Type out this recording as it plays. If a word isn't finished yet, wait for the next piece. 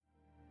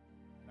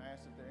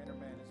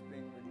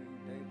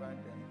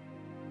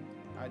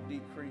I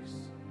decrease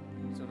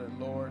so that,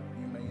 Lord,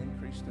 you may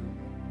increase through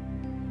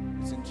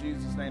me. It's in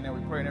Jesus' name that we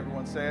pray, and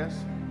everyone says,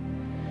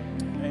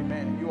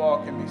 amen. You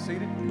all can be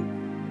seated.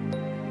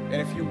 And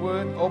if you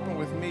would, open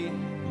with me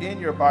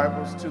in your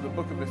Bibles to the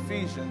book of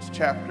Ephesians,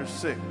 chapter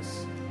 6.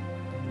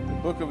 The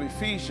book of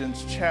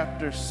Ephesians,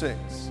 chapter 6.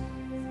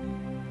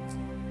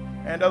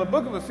 And the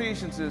book of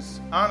Ephesians is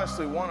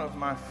honestly one of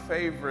my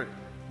favorite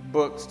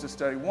books to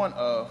study.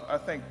 I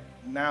think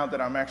now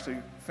that I'm actually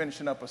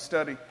finishing up a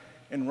study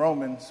in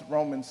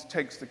Romans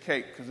takes the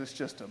cake because it's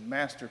just a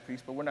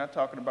masterpiece. But we're not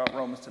talking about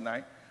Romans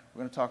tonight.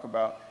 We're going to talk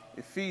about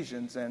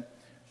Ephesians. And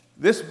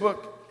this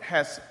book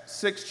has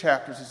 6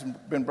 chapters. It's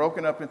been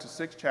broken up into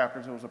 6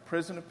 chapters. It was a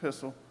prison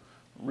epistle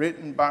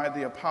written by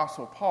the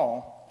Apostle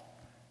Paul.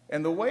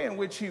 And the way in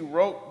which he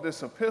wrote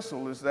this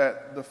epistle is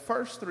that the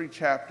first 3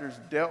 chapters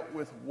dealt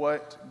with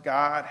what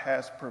God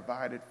has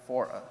provided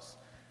for us.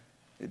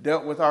 It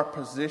dealt with our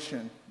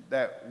position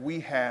that we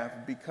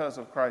have because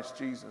of Christ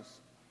Jesus.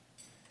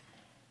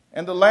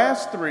 And the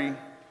last 3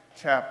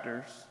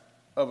 chapters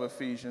of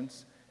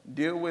Ephesians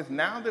deal with,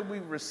 now that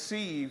we've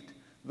received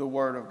the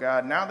Word of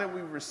God, now that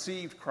we've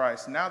received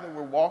Christ, now that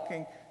we're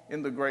walking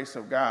in the grace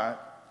of God,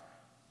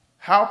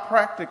 how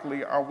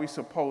practically are we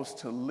supposed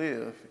to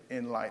live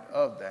in light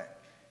of that?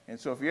 And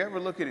so if you ever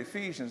look at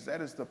Ephesians, that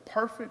is the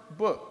perfect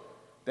book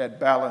that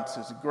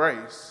balances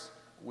grace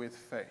with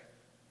faith.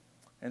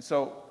 And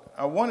so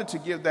I wanted to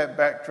give that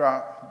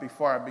backdrop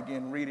before I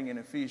begin reading in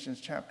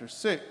Ephesians chapter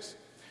 6,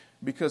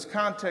 because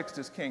context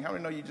is king. How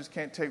many know you just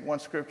can't take one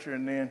scripture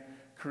and then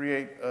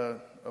create a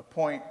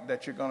point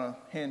that you're going to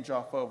hinge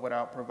off of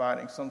without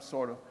providing some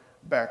sort of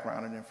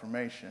background and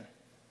information?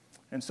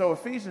 And so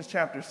Ephesians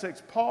chapter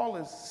 6, Paul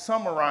is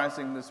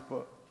summarizing this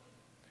book.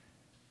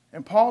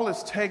 And Paul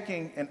is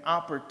taking an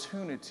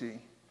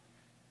opportunity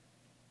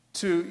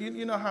to,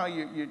 you know how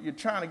you're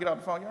trying to get off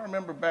the phone. Y'all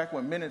remember back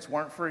when minutes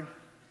weren't free?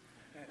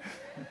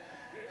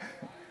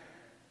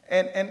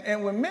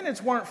 and when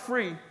minutes weren't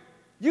free,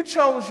 you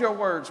chose your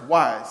words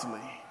wisely.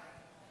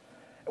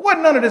 It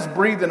wasn't none of this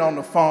breathing on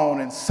the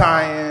phone and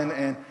sighing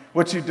and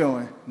what you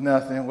doing?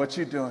 Nothing. What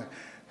you doing?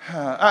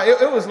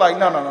 It was like,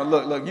 no,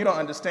 look, you don't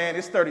understand.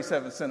 It's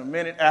 37 cents a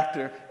minute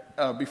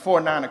before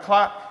 9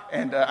 o'clock,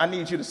 and I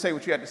need you to say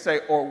what you had to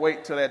say or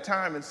wait till that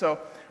time. And so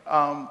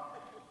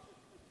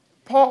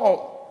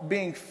Paul,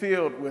 being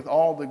filled with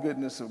all the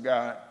goodness of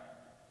God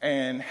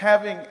and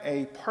having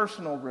a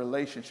personal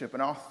relationship,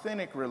 an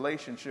authentic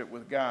relationship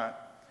with God,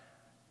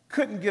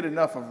 couldn't get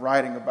enough of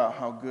writing about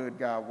how good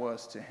God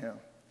was to him.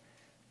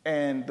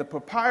 And the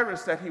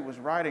papyrus that he was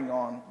writing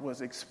on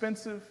was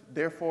expensive,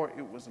 therefore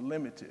it was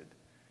limited.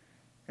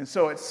 And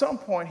so at some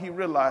point he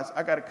realized,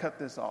 I got to cut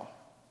this off.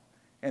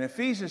 And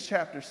Ephesians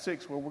chapter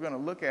 6, where we're going to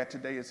look at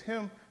today, is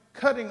him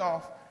cutting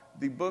off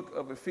the book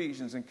of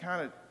Ephesians and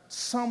kind of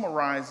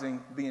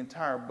summarizing the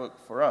entire book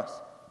for us.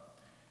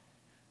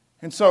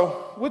 And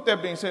so with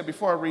that being said,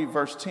 before I read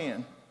verse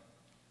 10,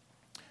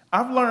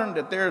 I've learned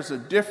that there's a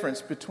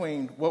difference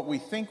between what we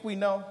think we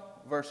know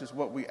versus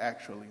what we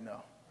actually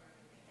know.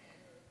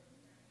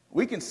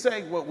 We can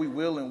say what we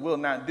will and will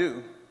not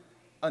do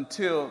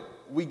until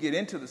we get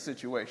into the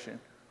situation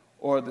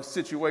or the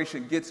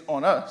situation gets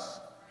on us.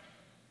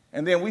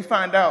 And then we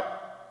find out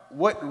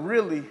what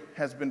really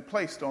has been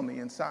placed on the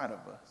inside of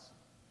us.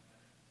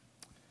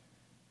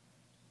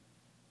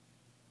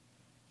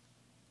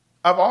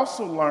 I've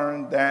also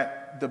learned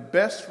that the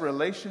best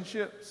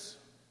relationships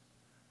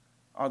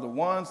are the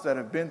ones that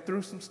have been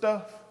through some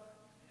stuff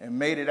and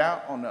made it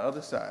out on the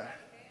other side.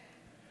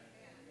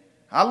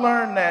 I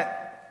learned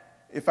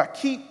that if I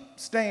keep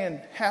staying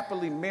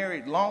happily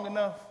married long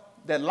enough,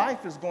 that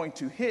life is going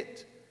to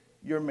hit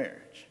your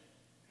marriage.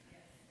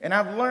 And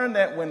I've learned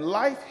that when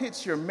life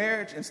hits your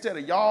marriage, instead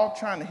of y'all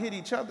trying to hit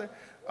each other,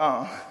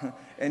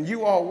 and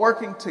you all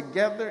working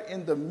together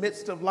in the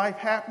midst of life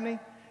happening,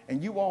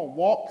 and you all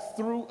walk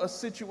through a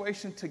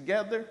situation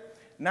together,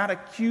 not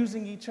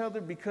accusing each other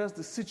because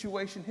the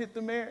situation hit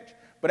the marriage,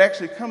 but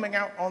actually coming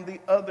out on the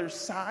other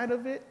side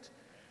of it,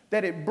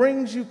 that it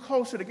brings you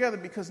closer together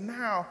because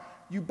now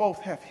you both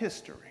have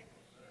history.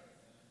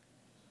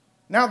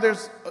 Now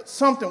there's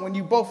something when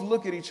you both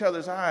look at each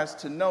other's eyes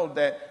to know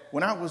that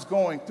when I was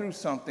going through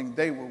something,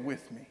 they were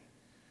with me.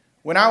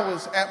 When I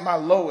was at my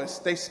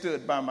lowest, they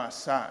stood by my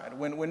side.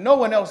 When no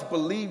one else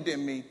believed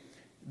in me,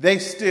 they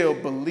still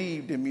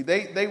believed in me.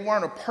 They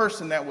weren't a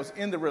person that was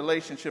in the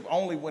relationship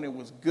only when it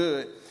was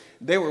good.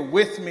 They were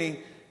with me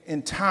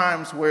in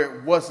times where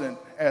it wasn't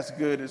as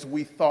good as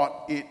we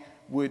thought it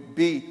would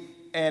be.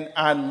 And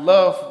I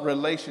love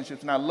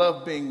relationships, and I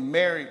love being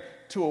married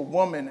to a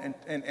woman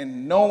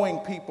and knowing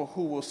people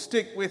who will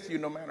stick with you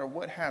no matter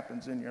what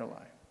happens in your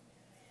life.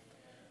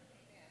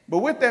 But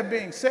with that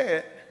being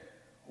said,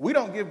 we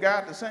don't give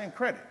God the same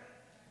credit.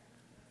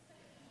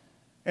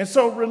 And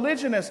so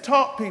religion has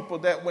taught people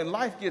that when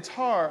life gets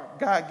hard,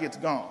 God gets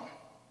gone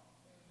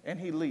and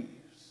he leaves.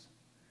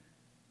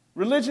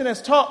 Religion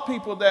has taught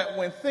people that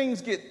when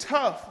things get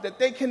tough, that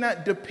they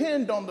cannot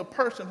depend on the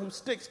person who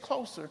sticks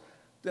closer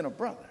than a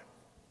brother.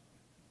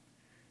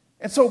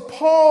 And so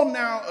Paul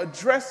now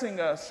addressing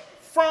us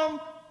from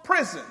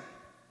prison,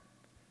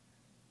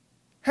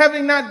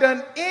 having not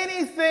done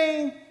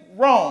anything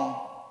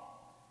wrong,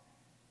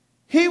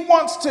 he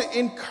wants to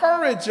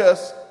encourage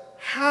us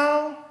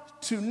how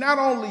to not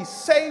only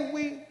say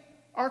we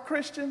are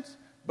Christians,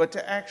 but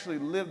to actually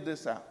live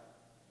this out.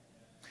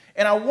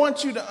 And I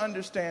want you to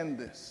understand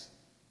this.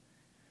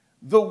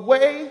 The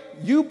way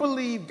you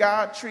believe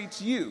God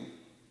treats you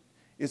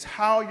is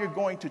how you're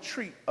going to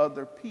treat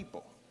other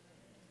people.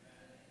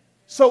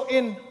 So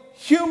in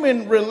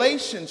human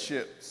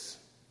relationships,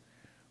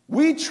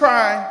 we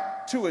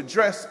try to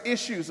address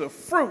issues of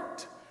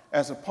fruit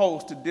as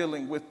opposed to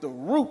dealing with the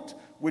root,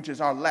 which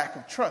is our lack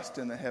of trust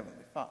in the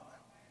Heavenly Father.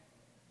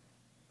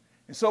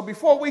 And so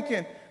before we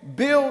can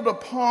build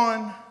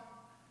upon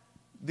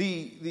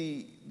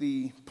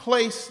the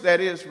place that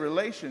is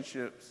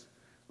relationships,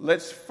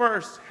 let's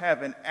first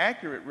have an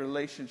accurate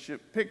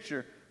relationship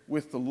picture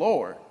with the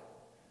Lord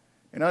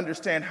and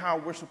understand how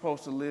we're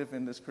supposed to live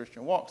in this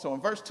Christian walk. So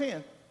in verse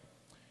 10,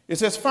 it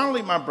says,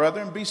 "Finally, my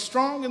brethren, be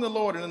strong in the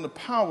Lord and in the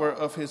power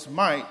of his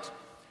might.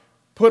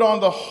 Put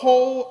on the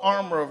whole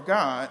armor of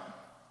God,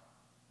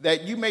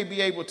 that you may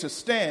be able to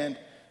stand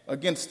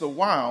against the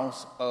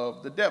wiles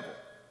of the devil."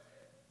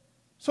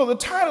 So the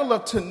title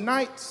of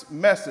tonight's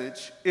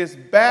message is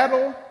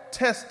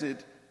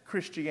Battle-Tested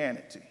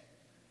Christianity.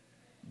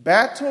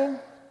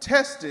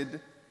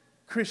 Battle-Tested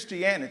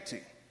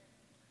Christianity.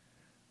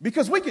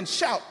 Because we can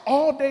shout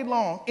all day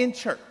long in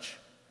church.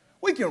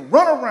 We can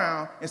run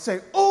around and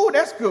say, "Oh,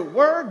 that's good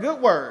word, good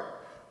word."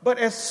 But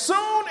as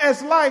soon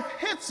as life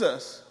hits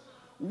us,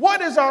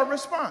 what is our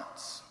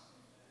response?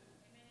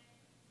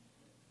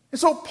 And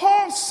so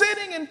Paul's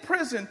sitting in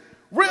prison,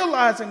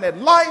 realizing that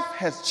life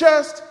has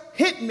just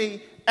hit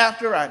me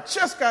after I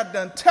just got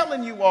done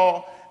telling you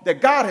all that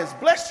God has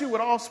blessed you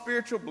with all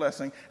spiritual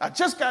blessing. I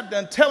just got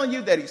done telling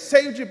you that he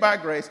saved you by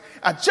grace.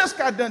 I just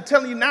got done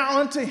telling you now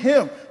unto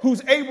him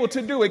who's able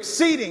to do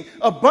exceeding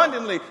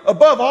abundantly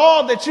above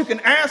all that you can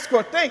ask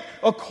or think,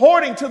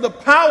 according to the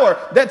power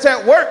that's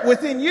at work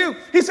within you.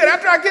 He said,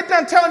 after I get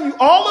done telling you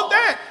all of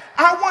that,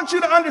 I want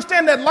you to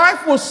understand that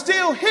life will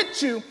still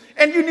hit you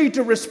and you need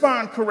to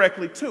respond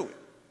correctly to it.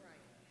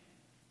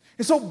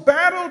 And so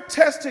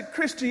battle-tested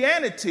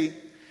Christianity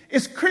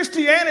is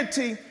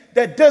Christianity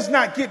that does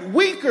not get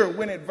weaker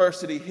when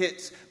adversity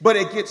hits, but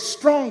it gets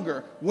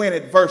stronger when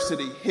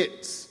adversity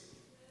hits.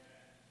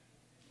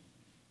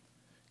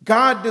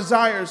 God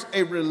desires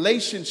a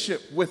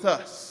relationship with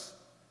us.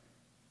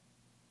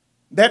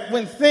 That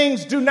when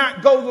things do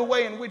not go the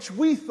way in which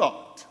we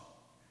thought,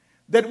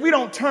 that we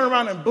don't turn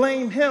around and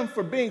blame him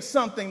for being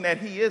something that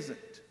he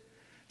isn't.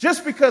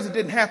 Just because it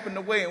didn't happen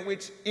the way in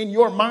which in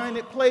your mind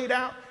it played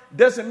out,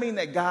 doesn't mean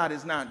that God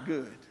is not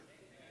good.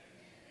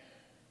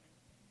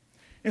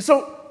 And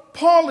so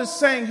Paul is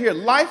saying here,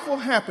 life will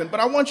happen, but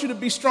I want you to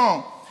be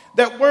strong.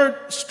 That word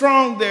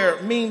strong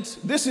there means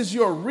this is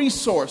your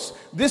resource.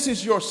 This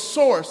is your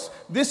source.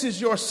 This is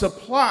your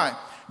supply.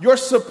 Your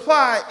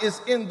supply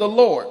is in the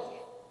Lord.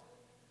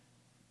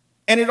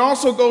 And it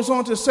also goes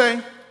on to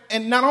say,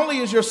 and not only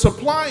is your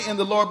supply in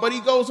the Lord, but he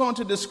goes on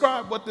to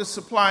describe what this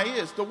supply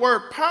is. The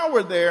word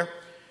power there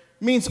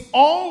means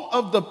all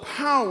of the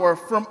power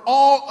from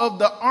all of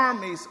the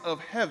armies of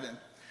heaven.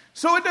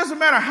 So it doesn't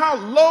matter how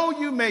low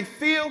you may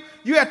feel,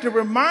 you have to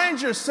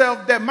remind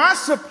yourself that my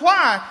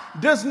supply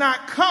does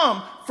not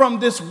come from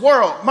this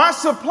world. My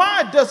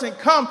supply doesn't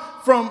come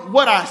from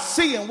what I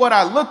see and what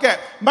I look at.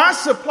 My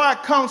supply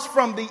comes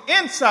from the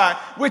inside,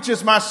 which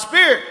is my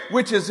spirit,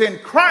 which is in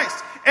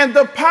Christ. And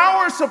the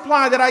power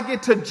supply that I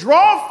get to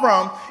draw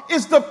from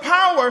is the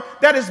power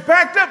that is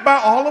backed up by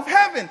all of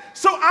heaven.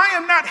 So I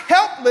am not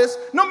helpless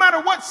no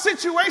matter what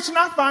situation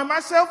I find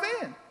myself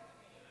in.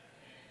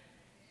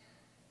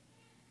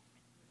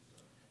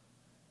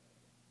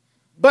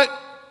 But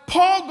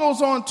Paul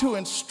goes on to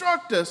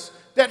instruct us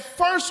that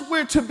first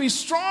we're to be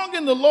strong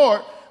in the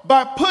Lord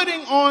by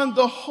putting on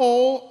the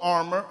whole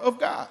armor of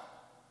God.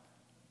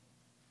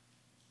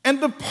 And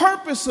the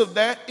purpose of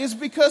that is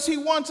because he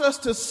wants us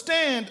to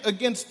stand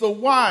against the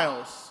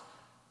wiles,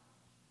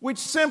 which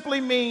simply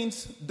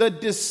means the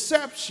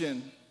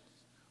deception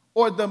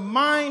or the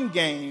mind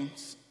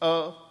games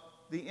of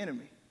the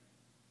enemy.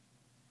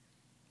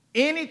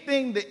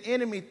 Anything the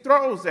enemy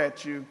throws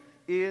at you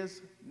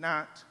is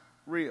not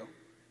real.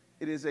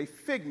 It is a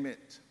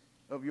figment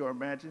of your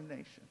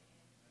imagination.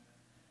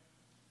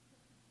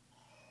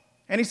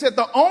 And he said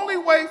the only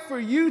way for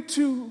you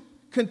to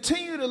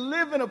continue to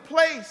live in a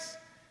place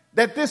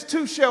that this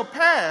too shall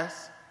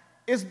pass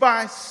is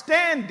by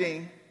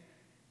standing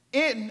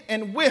in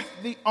and with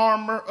the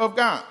armor of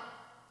God.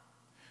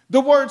 The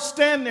word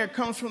stand there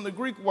comes from the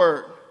Greek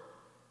word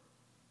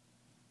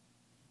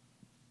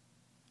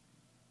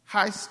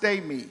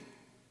haistemi.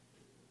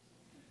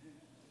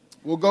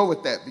 We'll go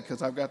with that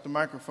because I've got the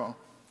microphone.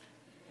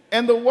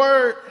 And the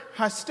word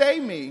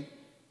haistemi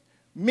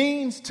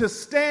means to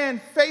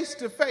stand face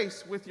to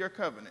face with your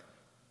covenant.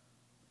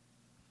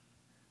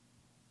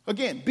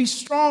 Again, be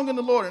strong in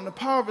the Lord and the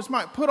power of his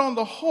might. Put on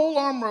the whole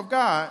armor of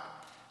God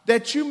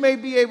that you may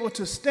be able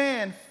to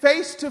stand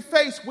face to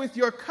face with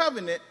your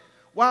covenant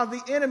while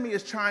the enemy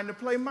is trying to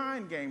play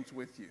mind games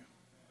with you.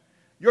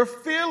 Your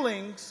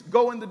feelings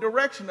go in the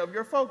direction of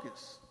your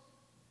focus.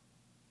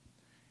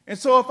 And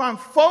so if I'm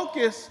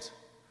focused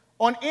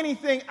on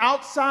anything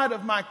outside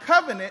of my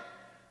covenant,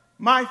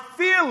 my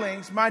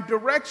feelings, my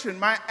direction,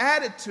 my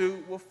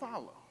attitude will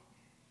follow.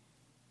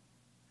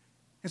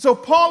 And so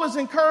Paul is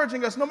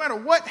encouraging us, no matter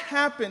what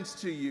happens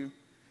to you,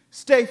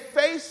 stay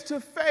face to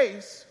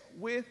face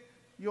with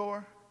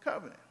your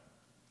covenant.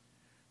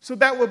 So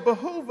that would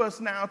behoove us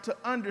now to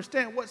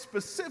understand what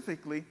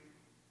specifically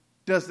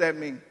does that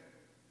mean.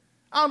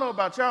 I don't know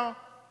about y'all,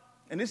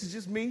 and this is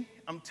just me,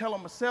 I'm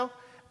telling myself,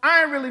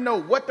 I didn't really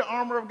know what the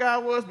armor of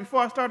God was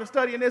before I started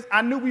studying this.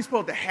 I knew we were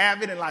supposed to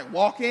have it and like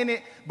walk in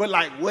it, but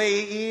like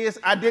way it is,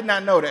 I did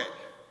not know that.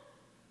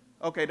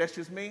 Okay, that's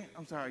just me.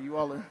 I'm sorry, you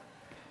all are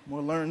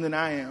more learned than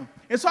I am.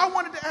 And so I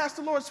wanted to ask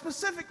the Lord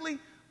specifically,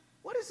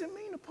 what does it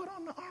mean to put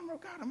on the armor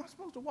of God? Am I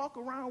supposed to walk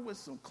around with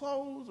some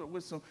clothes or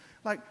with some,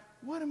 like,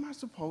 what am I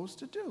supposed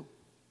to do?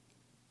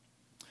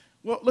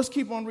 Well, let's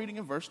keep on reading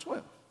in verse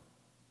 12.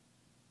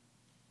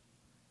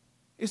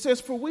 It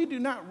says, for we do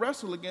not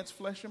wrestle against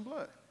flesh and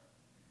blood.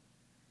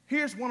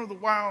 Here's one of the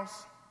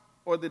wiles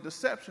or the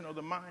deception or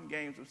the mind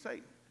games of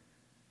Satan.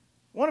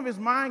 One of his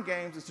mind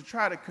games is to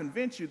try to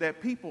convince you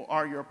that people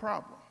are your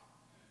problem.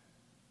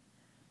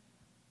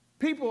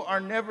 People are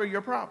never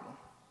your problem.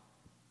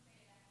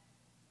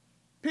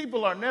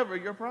 People are never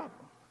your problem.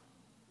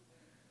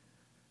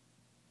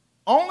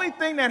 Only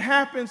thing that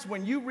happens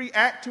when you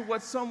react to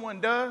what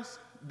someone does,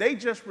 they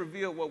just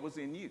reveal what was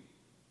in you.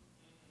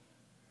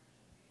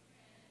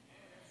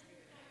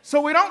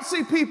 So we don't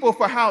see people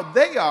for how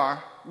they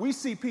are. We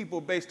see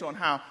people based on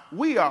how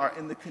we are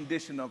in the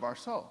condition of our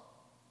soul.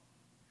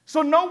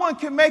 So no one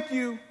can make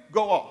you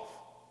go off.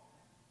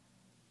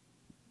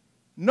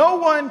 No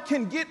one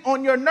can get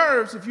on your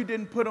nerves if you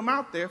didn't put them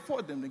out there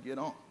for them to get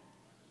on.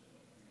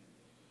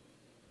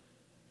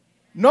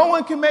 No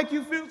one can make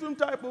you feel some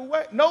type of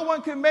way. No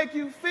one can make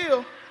you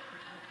feel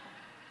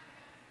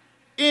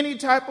any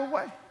type of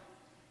way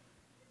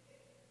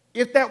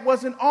if that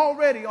wasn't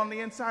already on the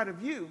inside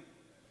of you.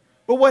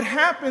 But what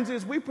happens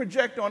is we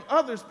project on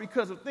others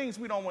because of things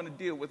we don't want to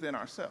deal with in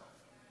ourselves.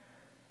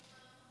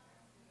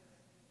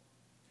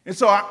 And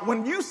so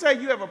when you say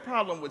you have a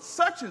problem with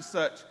such and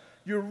such,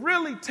 you're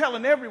really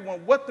telling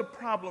everyone what the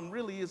problem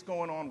really is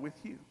going on with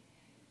you.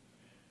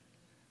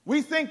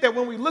 We think that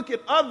when we look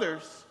at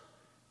others,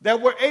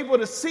 that we're able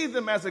to see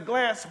them as a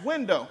glass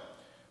window.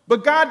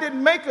 But God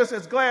didn't make us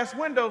as glass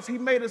windows. He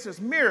made us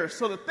as mirrors.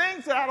 So the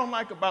things that I don't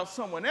like about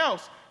someone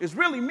else is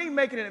really me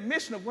making an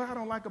admission of what I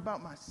don't like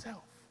about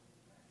myself.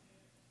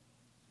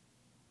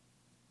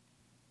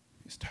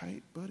 It's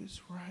tight, but it's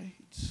right.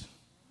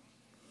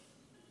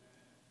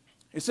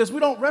 It says we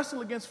don't wrestle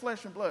against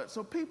flesh and blood.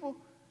 So people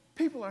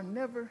are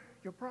never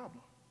your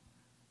problem.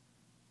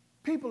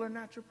 People are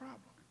not your problem.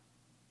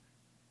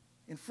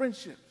 In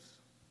friendships,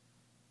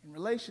 in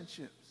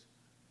relationships,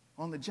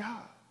 on the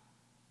job,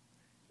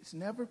 it's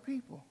never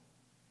people.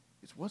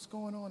 It's what's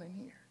going on in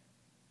here.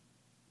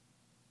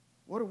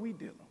 What are we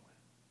dealing with?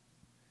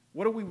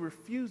 What are we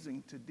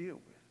refusing to deal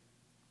with?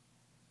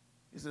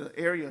 Is it an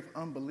area of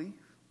unbelief?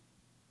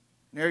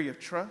 An area of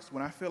trust?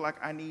 When I feel like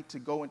I need to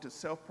go into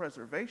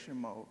self-preservation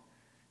mode,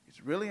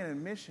 it's really an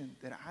admission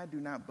that I do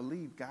not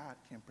believe God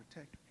can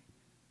protect me.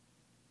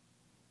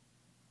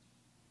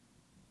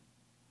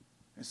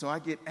 And so I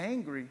get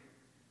angry,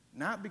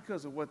 not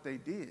because of what they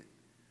did,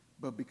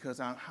 but because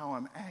of how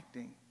I'm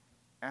acting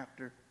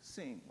after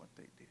seeing what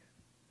they did.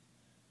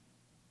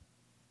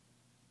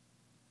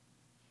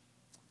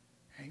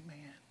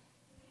 Amen.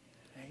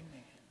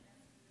 Amen.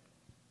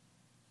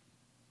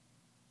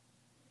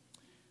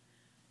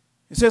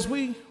 It says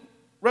we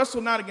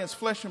wrestle not against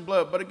flesh and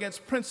blood, but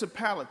against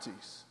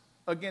principalities,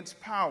 against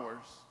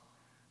powers.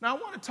 Now, I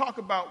want to talk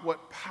about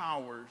what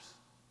powers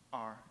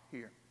are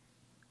here.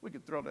 We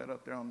could throw that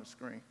up there on the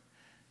screen.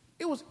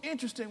 It was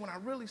interesting when I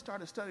really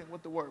started studying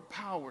what the word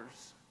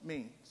powers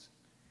means.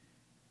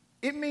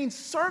 It means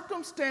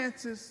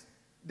circumstances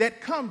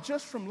that come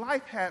just from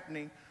life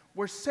happening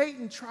where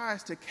Satan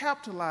tries to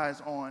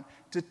capitalize on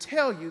to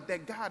tell you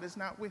that God is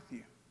not with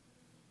you.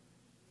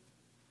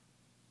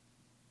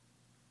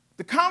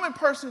 The common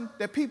person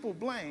that people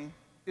blame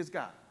is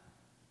God.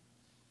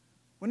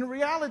 When the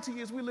reality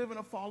is we live in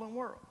a fallen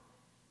world.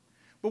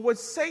 But what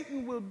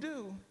Satan will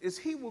do is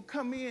he will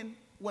come in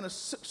when a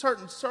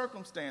certain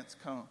circumstance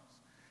comes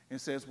and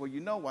says, well, you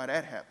know why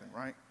that happened,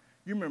 right?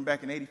 You remember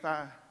back in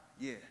 85?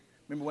 Yeah.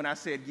 Remember when I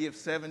said give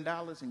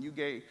 $7 and you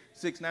gave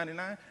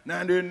 $6.99?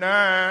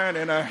 99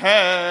 and a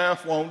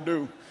half won't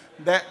do.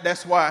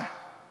 That's why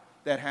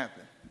that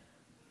happened.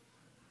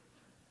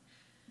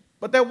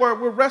 But that word,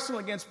 we're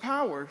wrestling against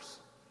powers,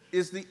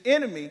 is the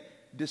enemy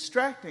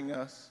distracting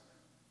us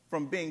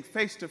from being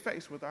face to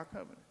face with our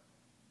covenant.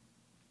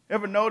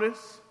 Ever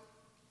notice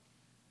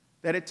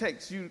that it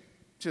takes you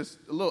just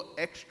a little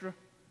extra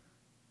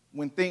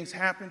when things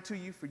happen to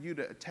you for you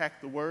to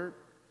attack the word?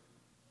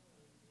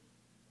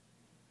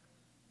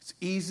 It's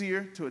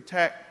easier to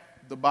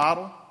attack the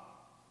bottle.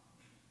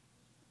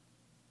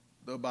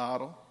 The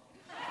bottle.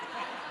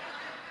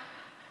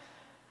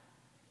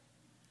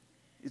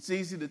 It's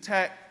easy to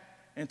attack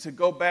and to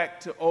go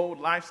back to old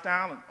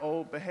lifestyle and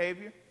old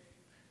behavior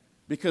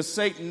because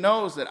Satan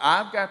knows that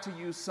I've got to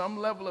use some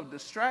level of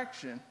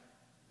distraction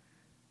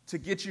to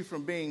get you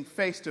from being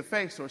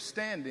face-to-face or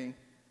standing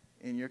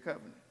in your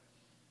covenant.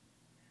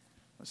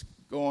 Let's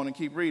go on and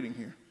keep reading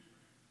here.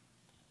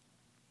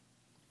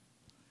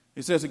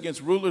 It says,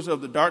 against rulers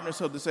of the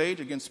darkness of this age,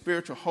 against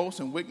spiritual hosts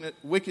and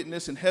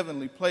wickedness in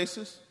heavenly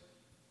places.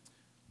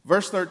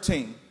 Verse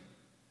 13.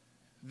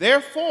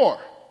 Therefore,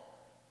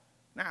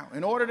 now,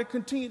 in order to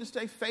continue to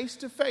stay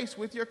face-to-face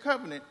with your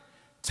covenant,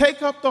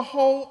 take up the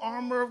whole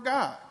armor of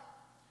God,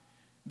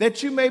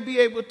 that you may be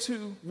able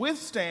to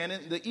withstand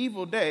in the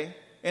evil day,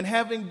 and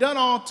having done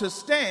all to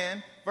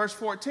stand, verse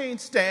 14,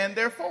 stand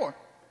therefore.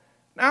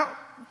 Now,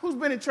 who's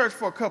been in church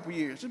for a couple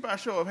years? Just by a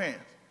show of hands.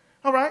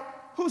 All right.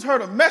 Who's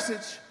heard a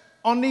message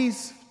on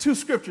these two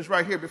scriptures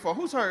right here before?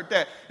 Who's heard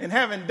that? And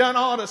having done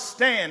all to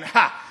stand,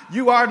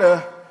 you are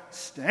to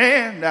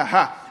stand.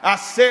 I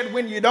said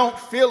when you don't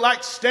feel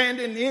like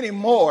standing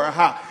anymore,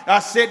 I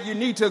said you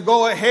need to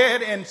go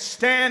ahead and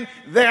stand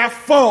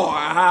therefore.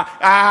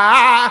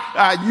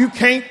 You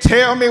can't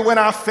tell me when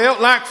I felt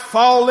like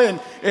falling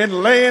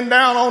and laying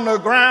down on the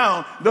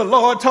ground, the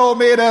Lord told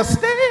me to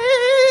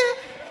stand.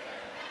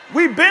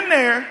 We've been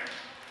there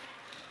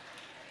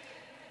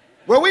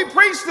where we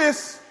preach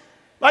this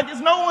like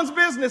it's no one's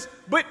business,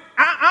 but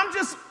I'm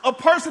just a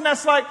person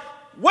that's like,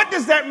 what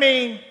does that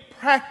mean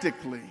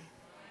practically?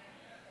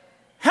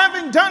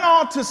 Having done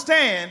all to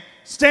stand,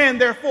 stand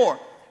therefore.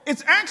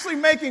 It's actually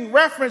making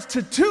reference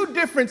to two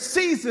different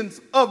seasons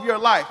of your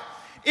life.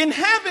 In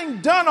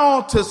having done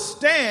all to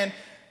stand,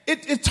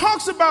 it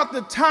talks about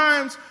the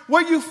times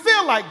where you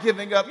feel like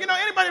giving up. You know,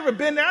 anybody ever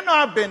been there? I know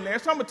I've been there,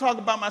 so I'm going to talk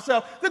about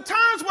myself. The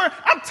times where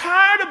I'm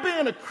tired of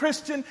being a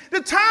Christian,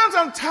 the times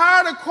I'm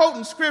tired of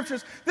quoting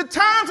scriptures, the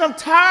times I'm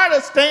tired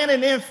of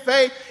standing in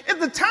faith,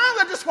 and the times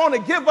I just want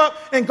to give up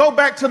and go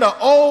back to the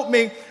old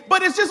me.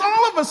 But it's just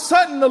all of a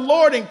sudden the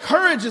Lord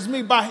encourages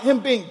me by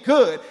him being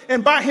good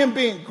and by him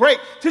being great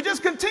to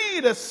just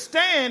continue to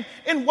stand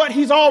in what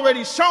he's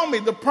already shown me,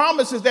 the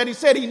promises that he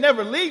said he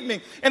never leave me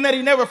and that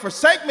he never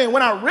forsake me. And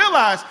when I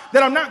realize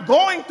that I'm not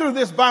going through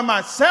this by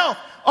myself,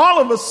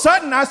 all of a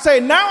sudden I say,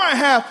 now I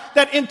have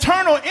that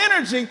internal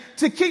energy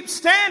to keep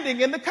standing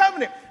in the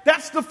covenant.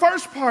 That's the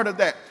first part of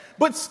that.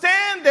 But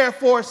stand,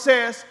 therefore,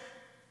 says,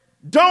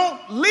 don't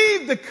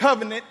leave the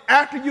covenant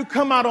after you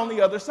come out on the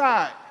other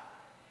side.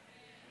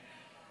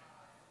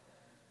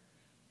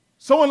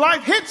 So when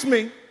life hits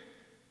me,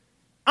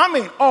 I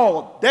mean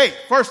all day,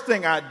 first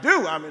thing I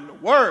do, I'm in the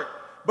Word.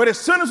 But as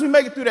soon as we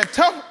make it through that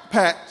tough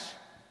patch,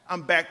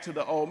 I'm back to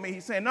the old me.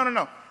 He's saying,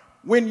 no.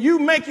 When you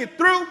make it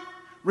through,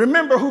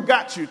 remember who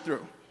got you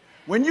through.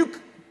 When you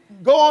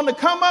go on to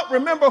come up,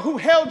 remember who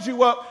held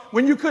you up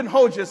when you couldn't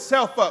hold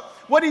yourself up.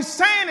 What he's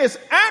saying is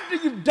after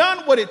you've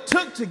done what it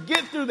took to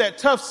get through that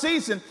tough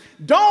season,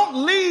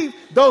 don't leave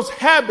those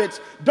habits.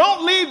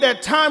 Don't leave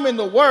that time in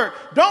the Word.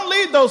 Don't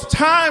leave those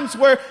times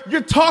where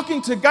you're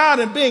talking to God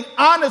and being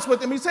honest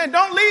with him. He's saying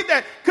don't leave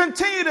that.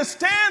 Continue to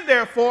stand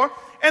therefore.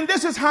 And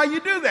this is how you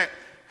do that.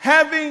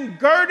 Having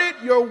girded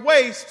your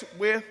waist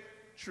with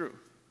truth.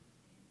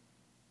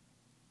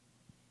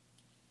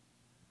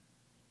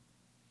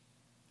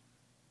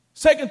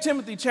 Second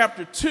Timothy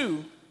chapter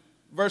 2,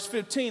 verse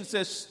 15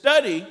 says,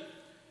 study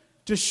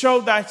to show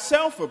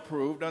thyself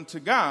approved unto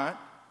God,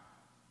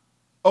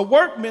 a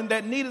workman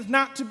that needeth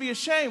not to be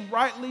ashamed,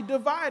 rightly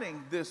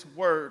dividing this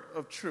word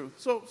of truth.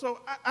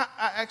 So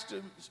I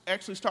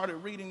actually started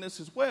reading this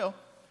as well,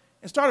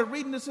 and started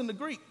reading this in the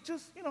Greek,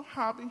 just,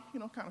 hobby,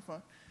 kind of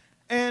fun.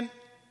 And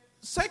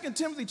 2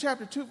 Timothy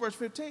chapter 2, verse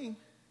 15,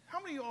 how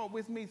many of you all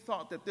with me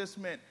thought that this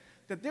meant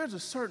that there's a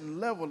certain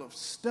level of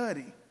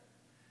study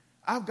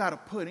I've got to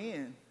put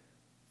in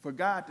for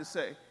God to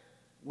say,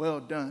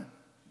 well done,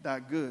 thy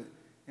good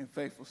and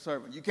faithful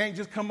servant. You can't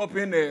just come up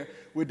in there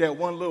with that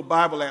one little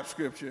Bible app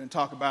scripture and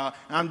talk about,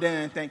 I'm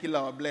done, thank you,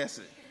 Lord, bless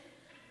it.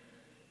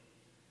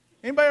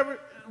 Anybody ever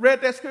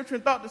read that scripture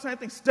and thought the same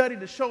thing? Study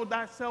to show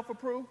thyself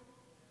approved?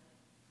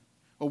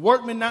 A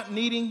workman not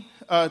needing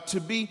to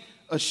be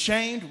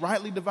ashamed,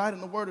 rightly dividing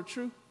the word of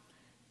truth.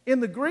 In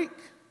the Greek,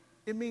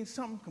 it means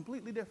something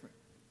completely different.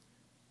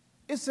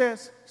 It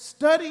says,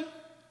 study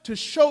to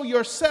show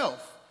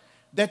yourself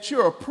that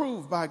you're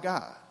approved by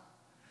God,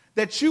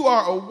 that you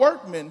are a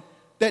workman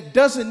that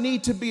doesn't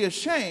need to be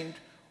ashamed,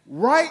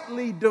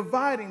 rightly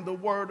dividing the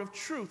word of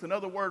truth.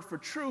 Another word for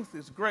truth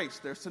is grace.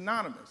 They're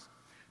synonymous.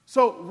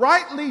 So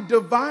rightly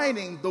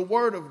dividing the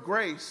word of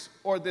grace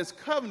or this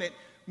covenant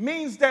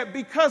means that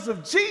because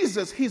of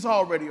Jesus, he's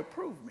already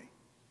approved me.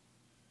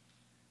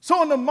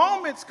 So in the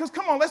moments, because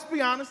come on, let's be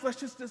honest, let's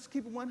just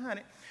keep it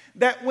 100,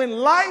 that when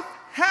life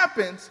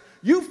happens,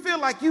 You feel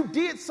like you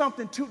did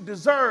something to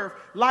deserve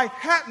life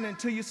happening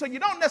to you. So you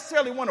don't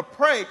necessarily want to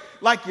pray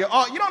like you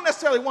ought. You don't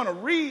necessarily want to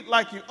read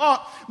like you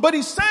ought. But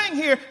he's saying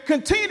here,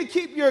 continue to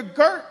keep your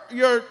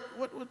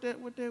what that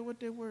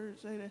word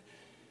say that?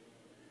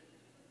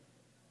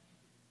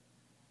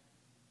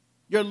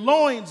 Your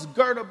loins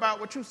girt about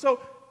with truth.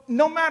 So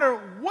no matter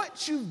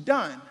what you've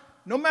done,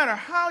 no matter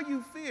how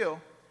you feel,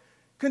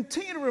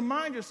 continue to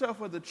remind yourself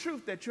of the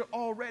truth that you're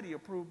already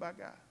approved by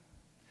God.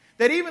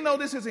 That even though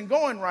this isn't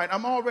going right,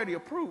 I'm already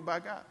approved by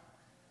God.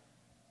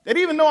 That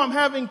even though I'm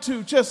having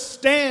to just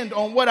stand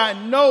on what I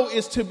know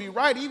is to be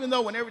right, even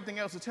though when everything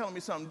else is telling me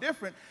something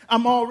different,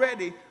 I'm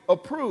already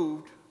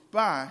approved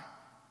by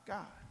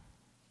God.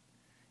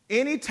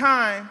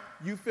 Anytime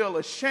you feel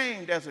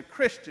ashamed as a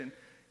Christian,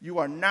 you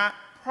are not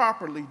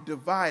properly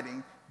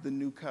dividing the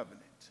new covenant.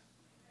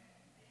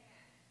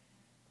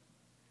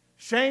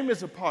 Shame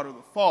is a part of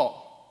the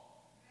fall,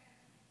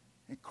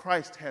 and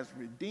Christ has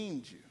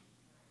redeemed you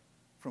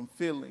from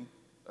feeling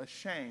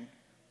ashamed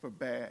for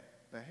bad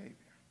behavior.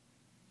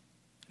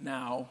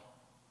 Now,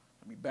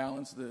 let me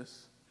balance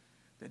this.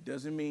 That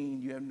doesn't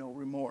mean you have no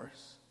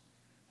remorse,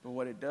 but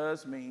what it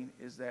does mean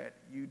is that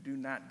you do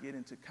not get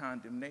into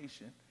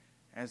condemnation,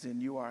 as in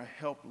you are a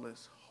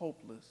helpless,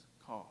 hopeless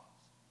cause.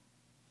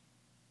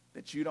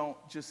 That you don't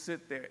just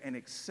sit there and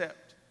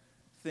accept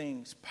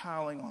things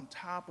piling on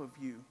top of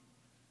you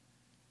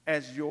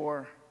as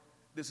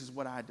this is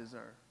what I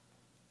deserve.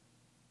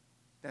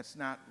 That's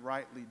not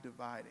rightly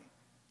dividing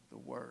the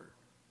word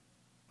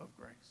of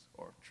grace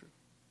or of truth.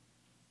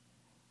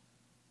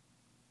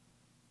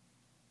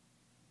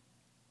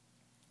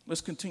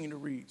 Let's continue to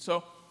read.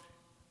 So,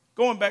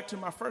 going back to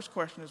my first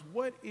question is,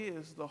 what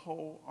is the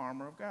whole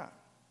armor of God?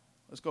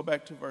 Let's go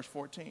back to verse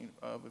 14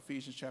 of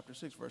Ephesians chapter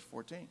 6, verse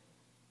 14.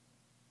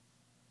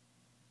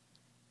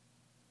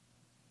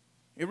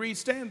 It reads,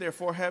 stand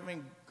therefore,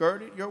 having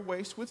girded your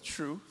waist with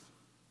truth.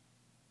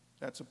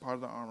 That's a part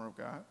of the armor of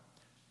God.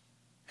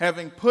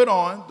 Having put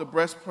on the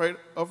breastplate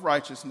of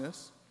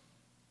righteousness,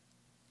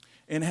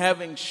 and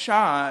having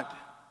shod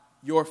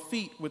your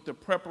feet with the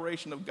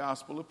preparation of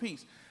gospel of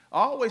peace.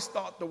 I always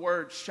thought the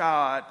word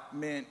shod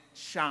meant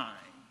shine.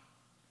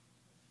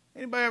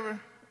 Anybody ever,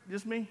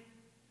 just me?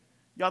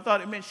 Y'all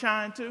thought it meant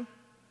shine too?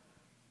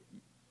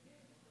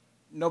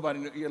 Nobody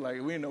knew. You're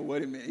like, we didn't know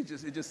what it meant.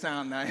 It just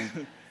sounded nice.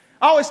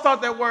 I always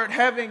thought that word,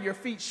 having your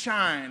feet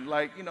shine,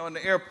 like, in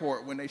the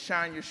airport when they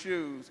shine your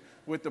shoes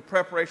with the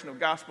preparation of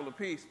gospel of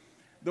peace.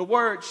 The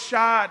word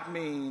shod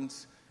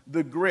means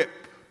the grip.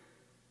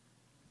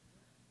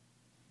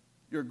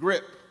 Your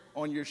grip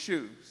on your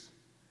shoes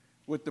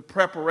with the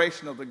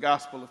preparation of the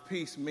gospel of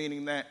peace,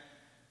 meaning that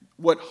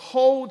what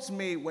holds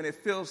me when it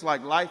feels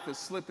like life is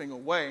slipping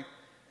away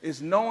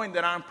is knowing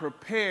that I'm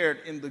prepared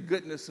in the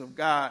goodness of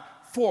God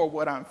for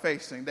what I'm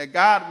facing. That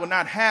God will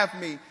not have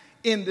me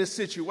in this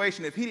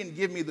situation if he didn't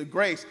give me the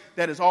grace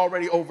that has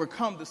already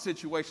overcome the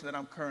situation that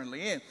I'm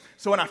currently in.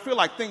 So when I feel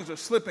like things are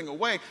slipping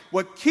away,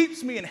 what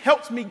keeps me and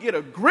helps me get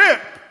a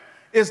grip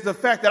is the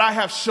fact that I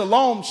have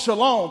shalom,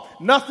 shalom,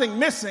 nothing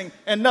missing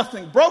and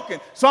nothing broken.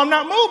 So I'm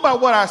not moved by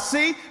what I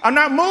see. I'm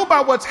not moved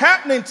by what's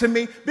happening to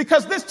me,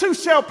 because this too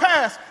shall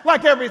pass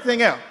like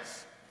everything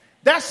else.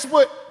 That's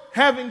what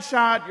having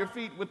shod your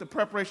feet with the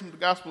preparation of the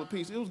gospel of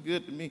peace. It was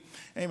good to me.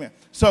 Amen.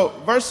 So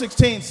verse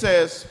 16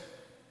 says,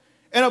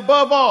 and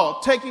above all,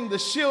 taking the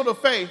shield of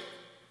faith,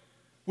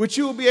 which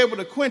you will be able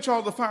to quench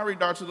all the fiery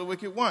darts of the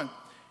wicked one,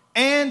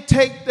 and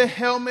take the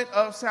helmet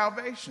of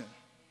salvation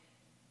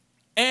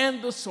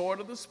and the sword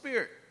of the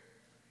Spirit.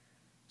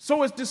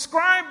 So it's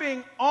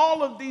describing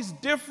all of these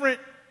different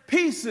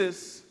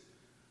pieces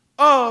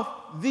of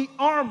the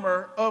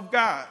armor of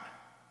God.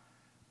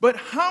 But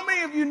how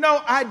many of you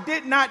know I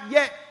did not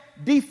yet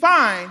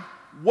define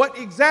what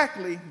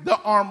exactly the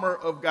armor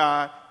of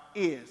God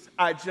is?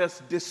 I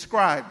just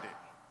described it.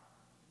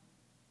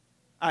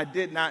 I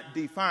did not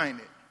define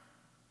it.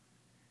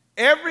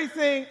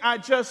 Everything I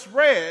just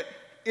read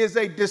is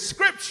a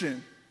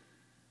description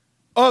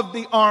of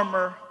the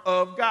armor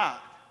of God.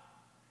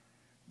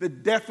 The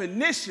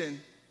definition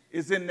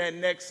is in that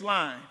next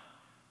line,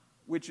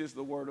 which is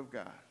the word of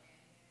God.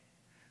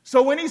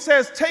 So when he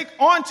says, take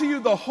onto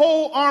you the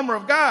whole armor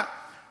of God,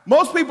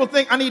 most people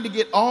think I need to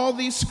get all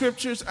these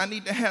scriptures. I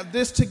need to have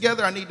this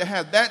together. I need to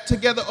have that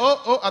together.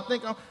 I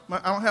think I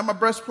don't have my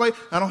breastplate.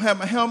 I don't have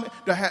my helmet.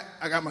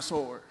 I got my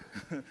sword.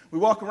 We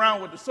walk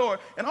around with the sword.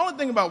 And the only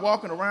thing about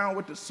walking around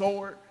with the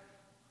sword,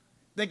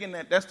 thinking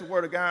that that's the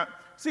word of God.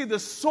 See, the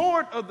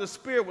sword of the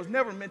Spirit was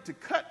never meant to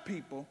cut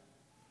people.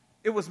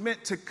 It was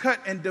meant to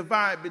cut and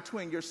divide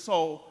between your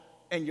soul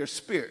and your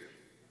spirit.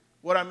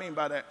 What I mean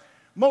by that?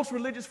 Most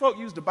religious folk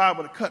use the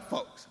Bible to cut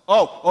folks.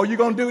 Oh, you're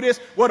going to do this?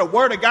 Well, the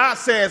word of God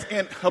says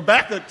in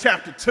Habakkuk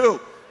chapter 2,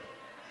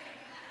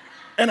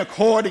 and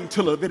according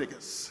to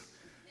Leviticus.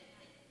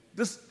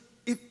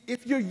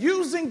 If you're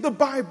using the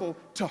Bible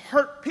to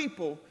hurt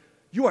people,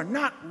 you are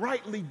not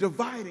rightly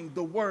dividing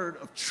the word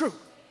of truth.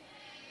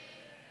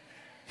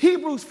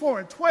 Hebrews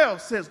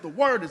 4:12 says the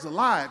word is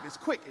alive, it's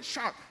quick, it's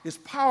sharp, it's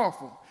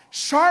powerful,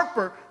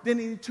 sharper than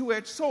any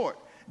two-edged sword,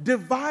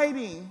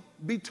 dividing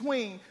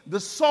between the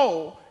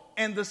soul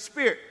and the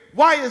spirit.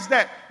 Why is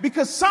that?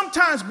 Because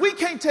sometimes we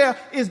can't tell,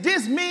 is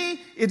this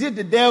me, is it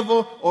the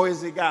devil, or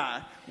is it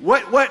God?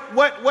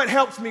 What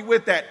helps me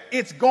with that?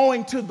 It's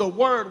going to the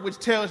word, which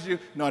tells you,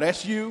 no,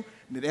 that's you,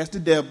 and that's the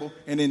devil,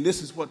 and then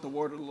this is what the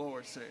word of the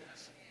Lord says.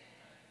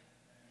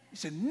 You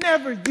should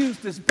never use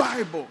this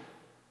Bible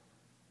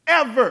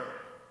ever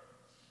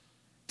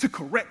to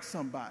correct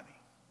somebody.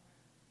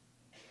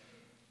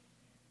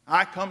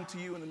 I come to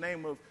you in the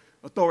name of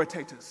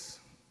authoritators.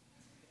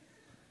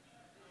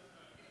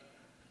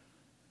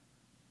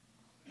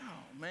 No,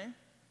 man.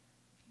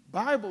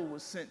 Bible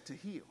was sent to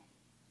heal.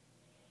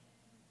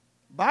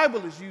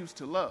 Bible is used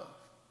to love.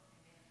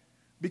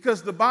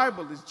 Because the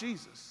Bible is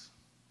Jesus.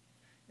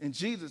 And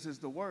Jesus is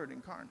the Word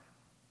incarnate.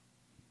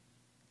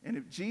 And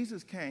if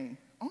Jesus came,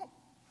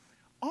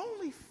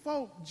 only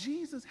folk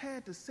Jesus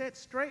had to set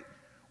straight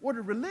were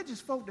the religious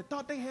folk that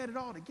thought they had it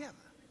all together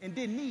and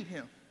didn't need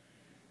him.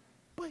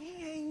 But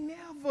he ain't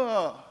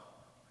never,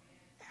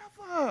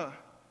 ever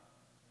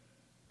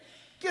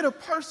get a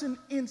person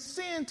in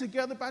sin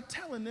together by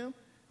telling them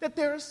that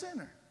they're a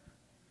sinner.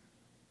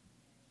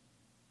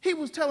 He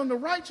was telling the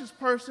righteous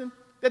person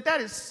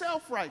that is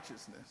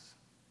self-righteousness.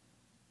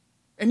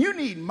 And you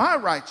need my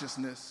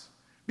righteousness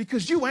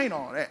because you ain't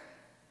all that.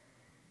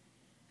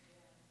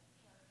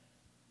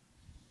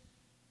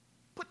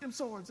 Put them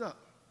swords up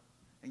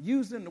and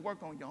use them to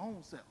work on your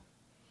own self.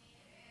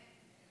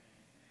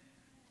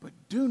 But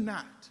do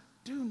not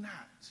use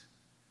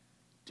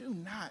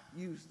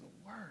the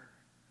word.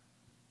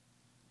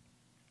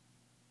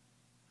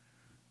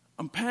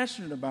 I'm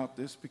passionate about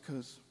this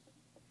because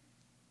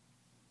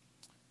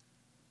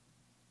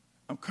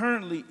I'm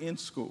currently in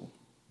school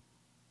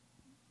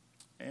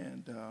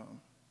and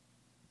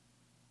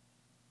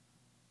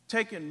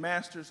taking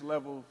master's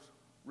level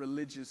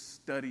religious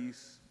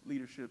studies,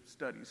 leadership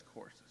studies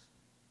courses.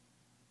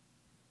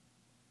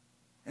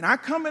 And I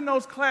come in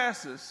those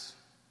classes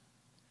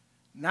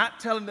not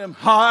telling them,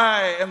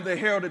 hi, I am the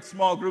heralded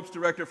small groups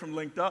director from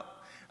Linked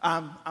Up.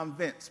 I'm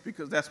Vince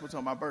because that's what's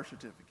on my birth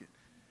certificate.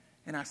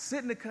 And I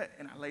sit in the cut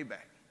and I lay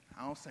back.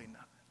 I don't say nothing.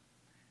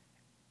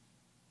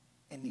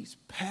 And these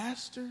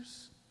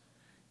pastors,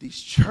 these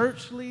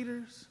church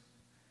leaders,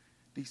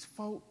 these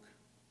folk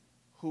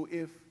who,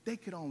 if they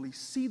could only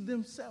see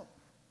themselves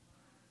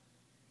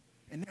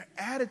and their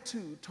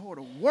attitude toward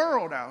a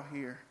world out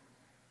here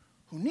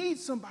who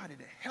needs somebody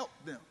to help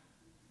them,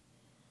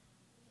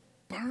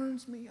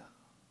 burns me up.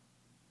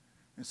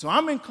 And so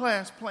I'm in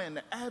class playing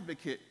the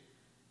advocate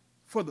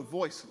for the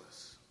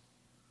voiceless,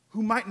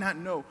 who might not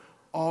know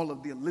all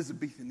of the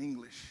Elizabethan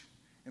English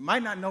and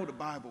might not know the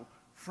Bible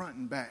front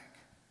and back.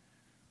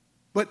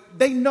 But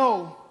they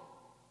know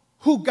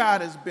who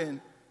God has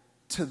been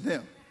to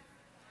them.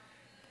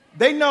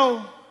 They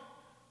know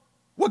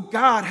what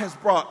God has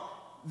brought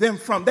them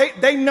from.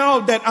 They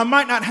know that I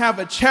might not have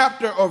a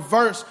chapter or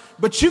verse,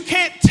 but you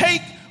can't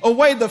take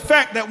away the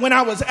fact that when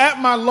I was at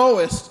my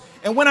lowest,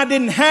 and when I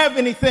didn't have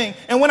anything,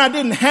 and when I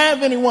didn't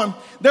have anyone,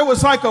 there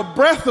was like a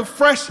breath of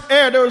fresh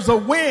air. There was a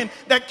wind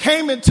that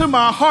came into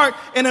my heart,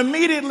 and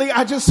immediately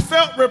I just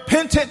felt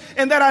repentant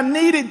and that I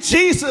needed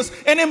Jesus.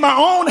 And in my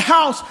own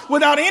house,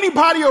 without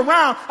anybody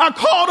around, I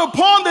called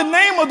upon the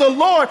name of the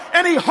Lord,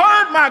 and he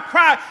heard my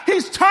cry.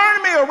 He's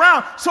turned me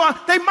around. So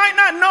they might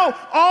not know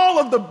all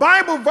of the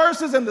Bible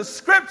verses and the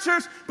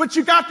scriptures, but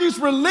you got these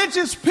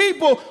religious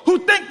people who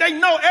think they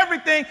know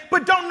everything,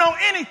 but don't know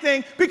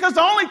anything, because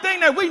the only thing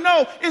that we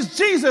know is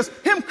Jesus,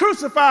 him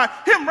crucified,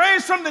 him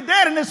raised from the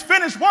dead, and his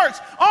finished works.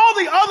 All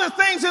the other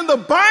things in the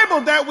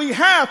Bible that we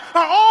have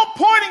are all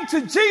pointing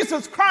to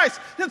Jesus Christ.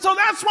 And so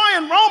that's why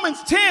in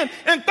Romans 10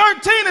 and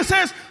 13 it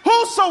says,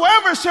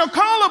 whosoever shall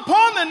call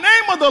upon the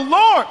name of the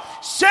Lord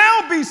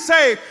shall be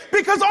saved.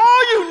 Because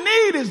all you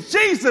need is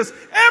Jesus.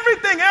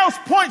 Everything else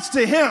points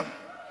to him.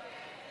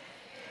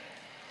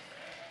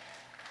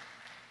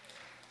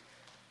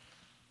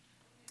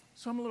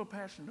 So I'm a little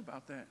passionate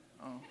about that.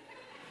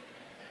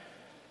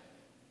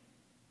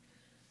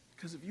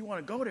 Because if you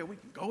want to go there, we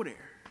can go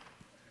there.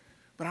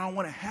 But I don't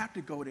want to have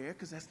to go there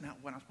because that's not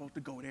what I'm supposed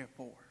to go there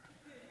for.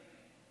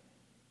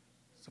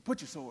 So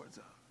put your swords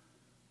up.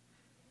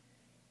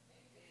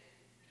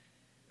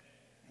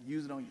 And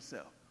use it on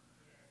yourself.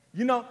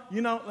 You know,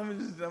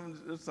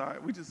 I'm sorry,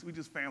 we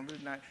just family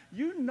tonight.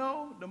 You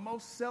know the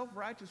most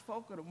self-righteous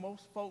folk are the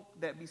most folk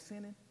that be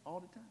sinning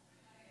all the time.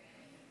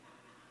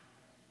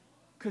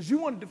 Because you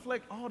want to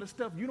deflect all the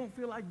stuff you don't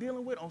feel like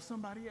dealing with on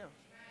somebody else.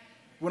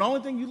 When the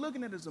only thing you're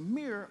looking at is a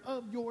mirror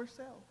of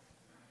yourself.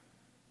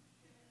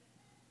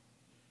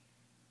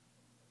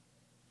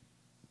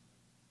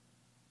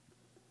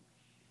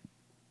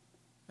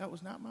 That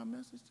was not my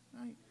message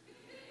tonight.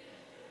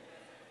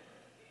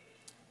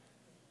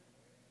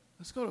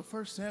 Let's go to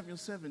 1 Samuel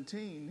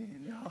 17,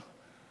 and y'all.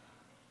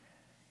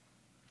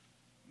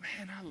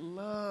 Man, I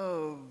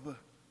love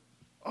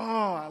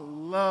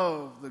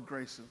the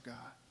grace of God,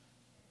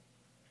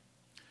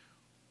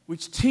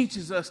 which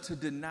teaches us to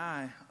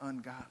deny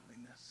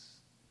ungodliness,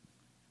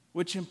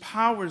 which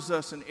empowers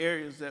us in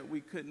areas that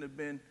we couldn't have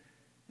been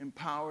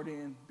empowered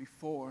in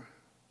before.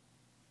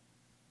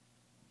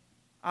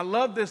 I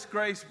love this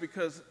grace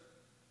because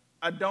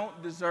I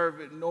don't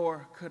deserve it,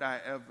 nor could I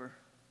ever.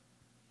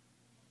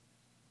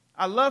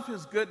 I love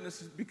his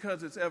goodness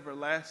because it's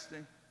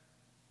everlasting.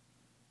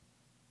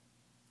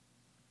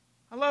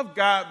 I love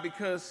God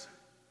because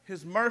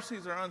his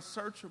mercies are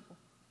unsearchable.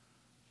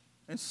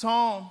 And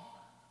Psalm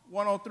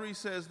 103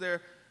 says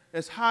they're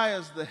as high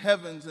as the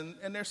heavens,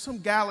 and there's some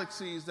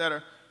galaxies that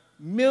are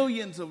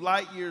millions of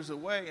light years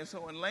away. And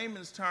so in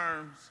layman's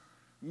terms,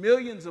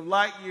 millions of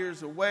light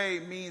years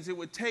away means it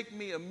would take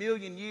me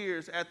 1,000,000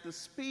 years at the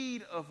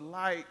speed of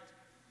light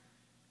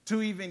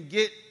to even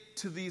get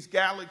to these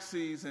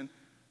galaxies. And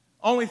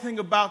only thing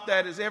about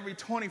that is every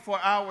 24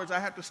 hours I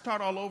have to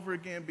start all over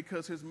again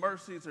because his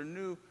mercies are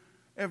new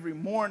every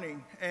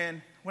morning.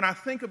 And when I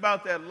think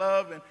about that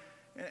love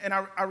and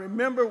I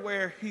remember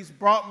where he's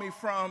brought me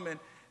from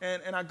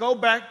and I go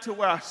back to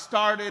where I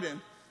started,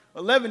 and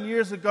 11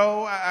 years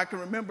ago I can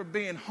remember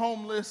being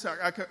homeless.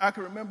 I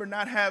can remember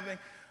not having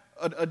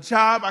a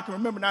job. I can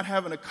remember not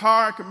having a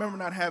car. I can remember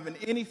not having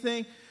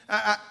anything.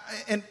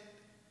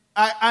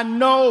 I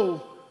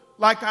know,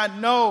 like I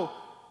know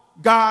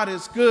God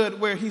is good,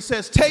 where he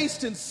says,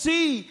 taste and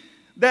see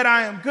that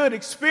I am good.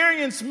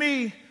 Experience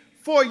me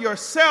for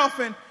yourself.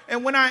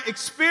 And when I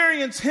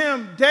experience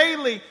him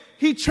daily,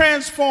 he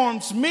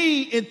transforms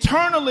me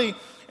internally.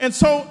 And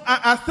so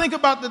I think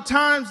about the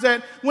times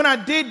that when I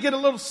did get a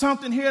little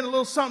something here and a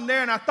little something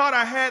there, and I thought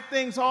I had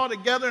things all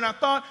together, and I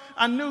thought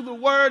I knew the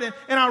word,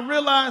 and I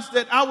realized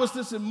that I was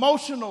this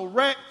emotional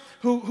wreck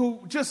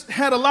who just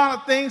had a lot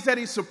of things that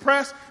he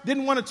suppressed,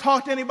 didn't want to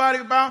talk to anybody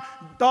about,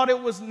 thought it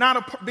was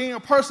not being a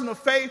person of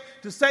faith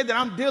to say that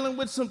I'm dealing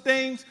with some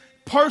things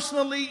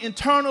personally,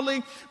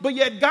 internally, but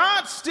yet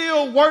God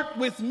still worked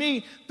with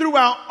me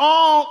throughout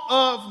all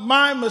of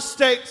my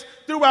mistakes,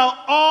 throughout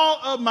all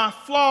of my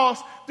flaws,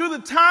 through the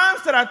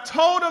times that I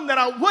told him that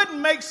I wouldn't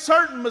make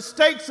certain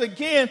mistakes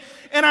again,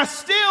 and I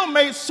still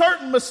made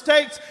certain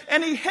mistakes,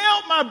 and he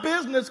held my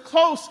business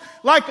close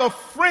like a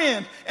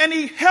friend, and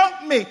he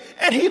helped me,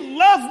 and he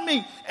loved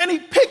me, and he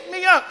picked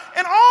me up,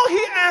 and all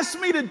he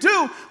asked me to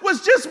do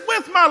was just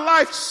with my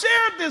life,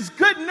 share this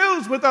good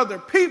news with other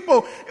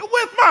people.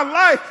 With my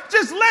life,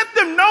 just let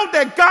them know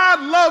that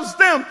God loves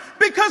them,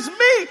 because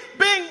me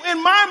being,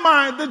 in my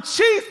mind, the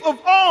chief of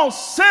all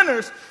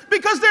sinners,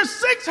 because there's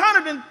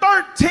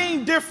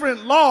 613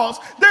 different laws.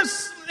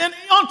 And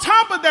on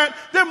top of that,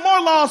 there are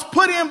more laws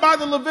put in by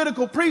the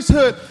Levitical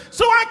priesthood.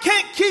 So I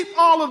can't keep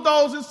all of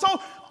those. And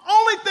so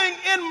only thing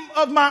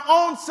of my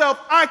own self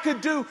I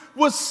could do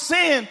was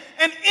sin.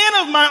 And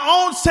in of my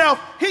own self,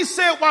 he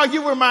said, while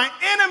you were my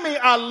enemy,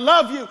 I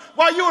love you.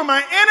 While you were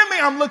my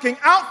enemy, I'm looking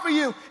out for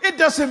you. It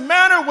doesn't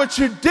matter what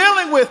you're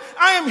dealing with.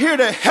 I am here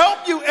to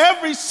help you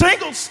every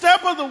single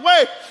step of the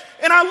way.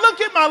 And I look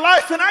at my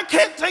life and I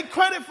can't take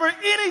credit for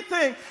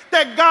anything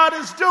that God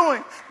is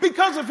doing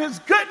because of his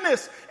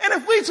goodness. And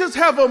if we just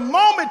have a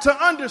moment to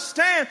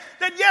understand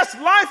that, yes,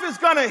 life is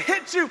going to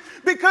hit you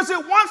because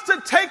it wants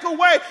to take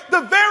away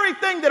the very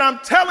thing that I'm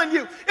telling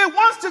you. It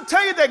wants to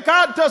tell you that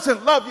God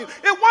doesn't love you.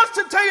 It wants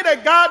to tell you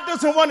that God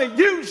doesn't want to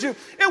use you.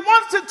 It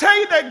wants to tell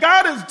you that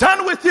God is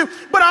done with you.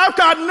 But I've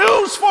got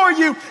news for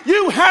you.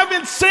 You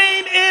haven't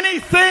seen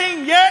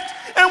anything yet.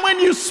 And when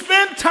you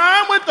spend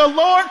time with the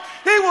Lord,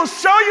 he will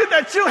show you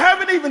that you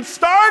haven't even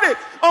started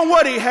on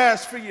what he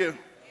has for you.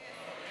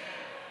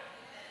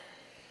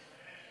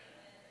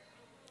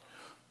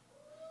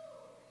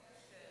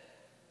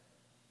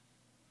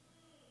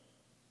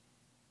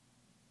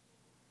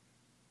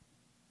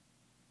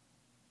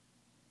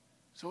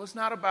 So it's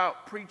not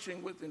about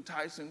preaching with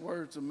enticing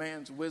words of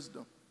man's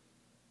wisdom.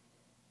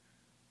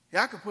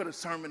 Yeah, I could put a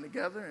sermon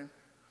together and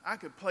I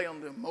could play on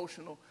the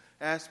emotional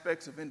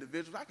aspects of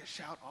individuals. I could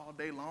shout all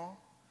day long.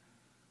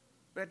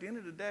 But at the end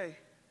of the day,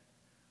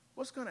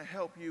 what's going to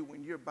help you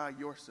when you're by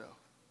yourself?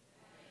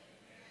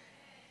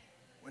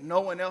 When no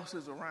one else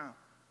is around?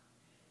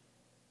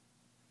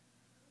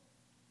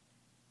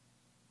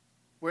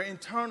 Where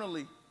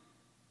internally,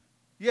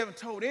 you haven't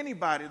told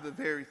anybody the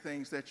very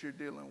things that you're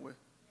dealing with.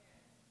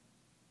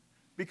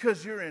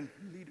 Because you're in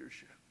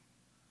leadership.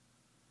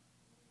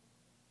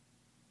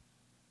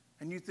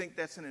 And you think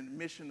that's an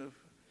admission of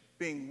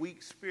being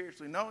weak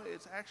spiritually. No,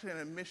 it's actually an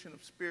admission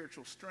of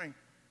spiritual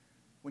strength.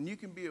 When you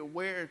can be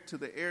aware to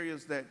the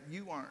areas that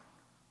you aren't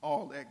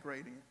all that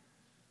great in.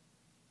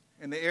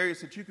 And the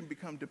areas that you can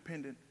become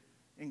dependent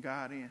in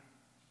God in.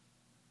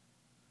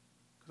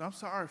 Because I'm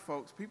sorry,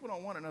 folks, people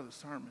don't want another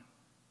sermon.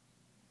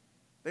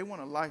 They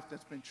want a life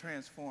that's been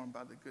transformed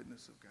by the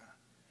goodness of God.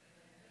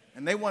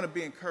 And they want to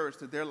be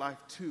encouraged that their life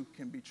too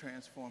can be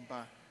transformed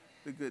by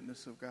the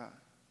goodness of God.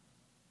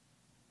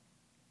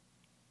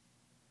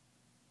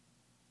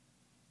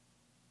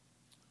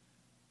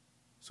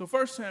 So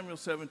 1 Samuel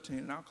 17,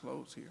 and I'll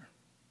close here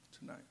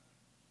tonight.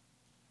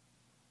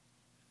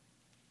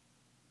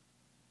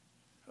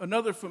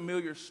 Another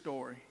familiar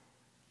story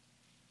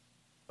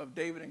of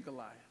David and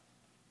Goliath.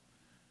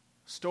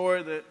 A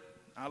story that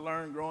I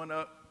learned growing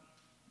up,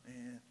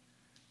 and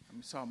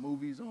I saw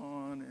movies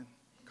on and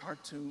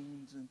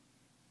cartoons and,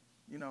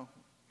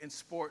 in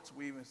sports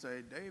we even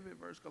say David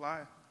versus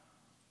Goliath.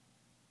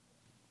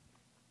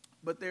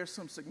 But there's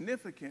some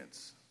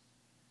significance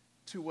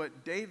to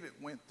what David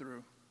went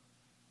through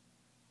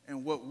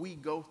and what we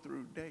go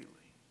through daily.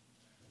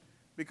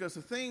 Because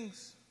the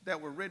things that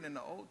were written in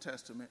the Old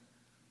Testament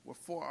were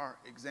for our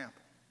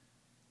example.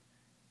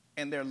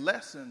 And they're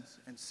lessons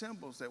and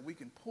symbols that we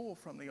can pull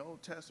from the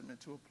Old Testament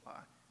to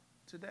apply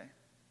today.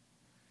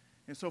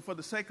 And so for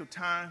the sake of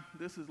time,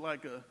 this is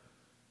like a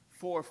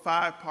 4 or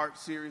 5 part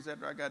series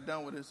after I got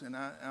done with this. And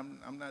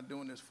I'm not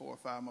doing this 4 or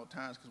 5 more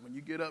times, because when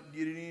you get up,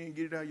 get it in,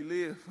 get it how you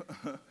live.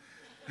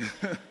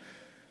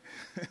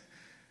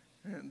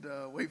 And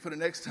wait for the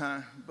next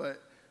time.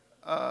 But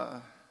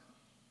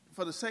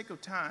for the sake of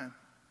time,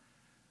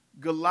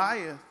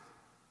 Goliath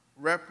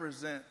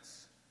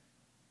represents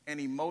an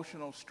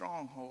emotional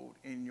stronghold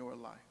in your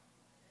life.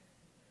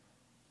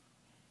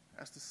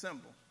 That's the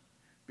symbol.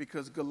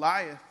 Because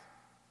Goliath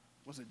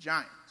was a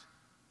giant.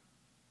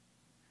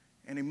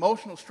 And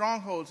emotional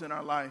strongholds in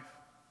our life,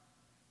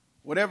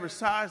 whatever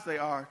size they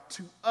are,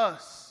 to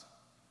us,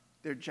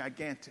 they're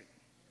gigantic.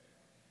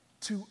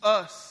 To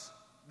us,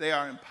 they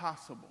are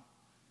impossible.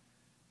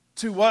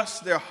 To us,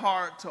 they're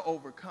hard to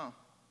overcome.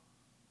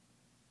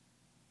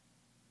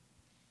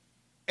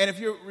 And if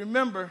you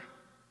remember,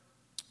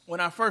 when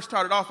I first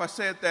started off, I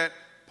said that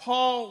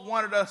Paul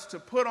wanted us to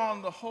put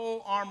on the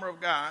whole armor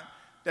of God,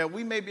 that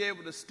we may be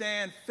able to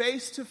stand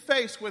face to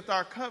face with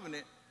our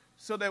covenant,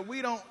 so that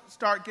we don't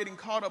start getting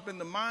caught up in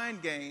the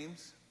mind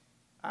games,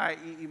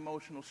 i.e.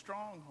 emotional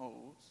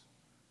strongholds,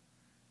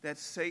 that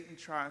Satan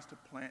tries to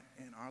plant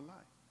in our life.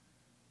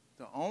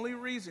 The only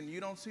reason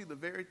you don't see the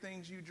very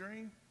things you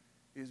dream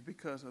is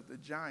because of the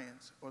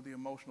giants or the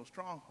emotional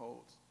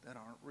strongholds that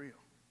aren't real.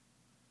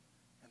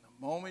 And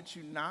the moment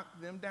you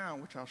knock them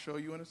down, which I'll show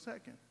you in a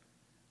second,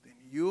 then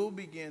you'll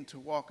begin to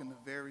walk in the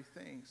very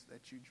things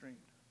that you dreamed.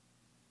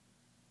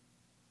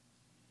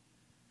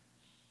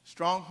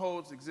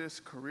 Strongholds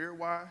exist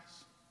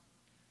career-wise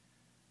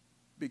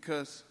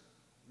because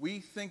we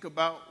think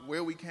about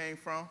where we came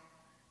from,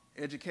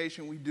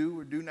 education we do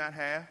or do not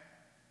have.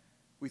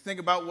 We think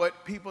about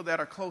what people that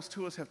are close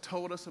to us have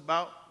told us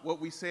about what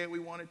we said we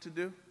wanted to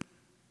do.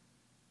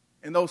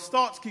 And those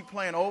thoughts keep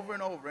playing over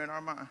and over in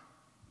our mind.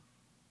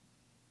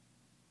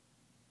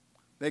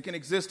 They can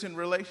exist in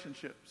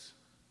relationships.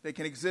 They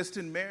can exist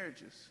in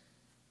marriages,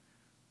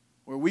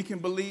 where we can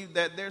believe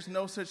that there's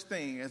no such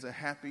thing as a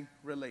happy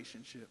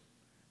relationship.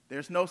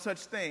 There's no such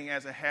thing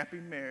as a happy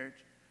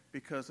marriage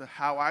because of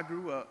how I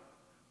grew up,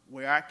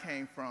 where I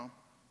came from,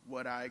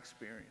 what I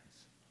experienced.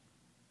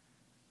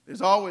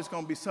 There's always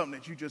going to be something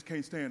that you just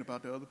can't stand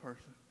about the other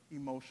person.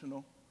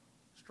 Emotional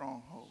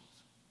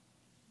strongholds,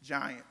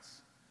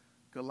 giants,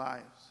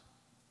 Goliaths.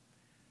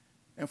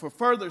 And for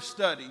further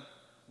study,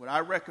 what I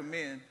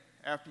recommend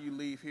after you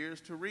leave here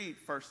is to read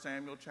 1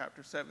 Samuel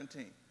chapter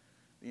 17.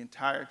 The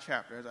entire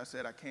chapter. As I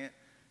said, I can't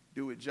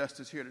do it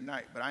justice here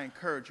tonight, but I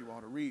encourage you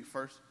all to read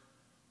 1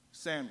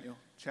 Samuel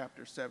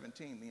chapter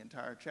 17, the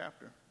entire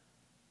chapter.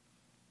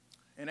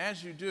 And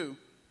as you do,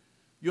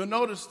 you'll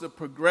notice the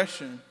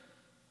progression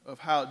of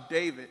how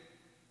David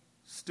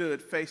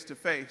stood face to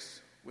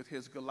face with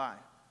his Goliath,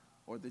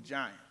 or the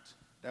giant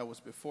that was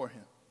before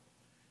him.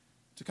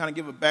 To kind of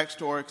give a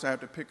backstory, because I have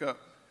to pick up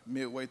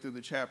midway through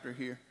the chapter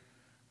here,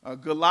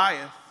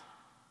 Goliath,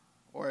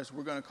 or as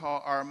we're going to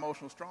call our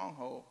emotional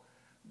stronghold,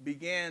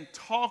 began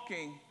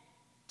talking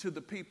to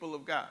the people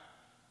of God.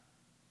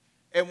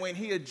 And when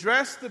he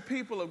addressed the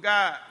people of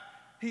God,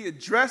 he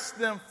addressed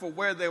them for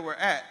where they were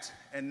at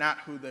and not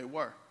who they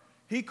were.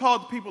 He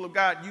called the people of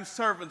God, you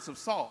servants of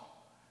Saul.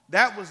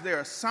 That was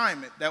their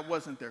assignment. That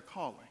wasn't their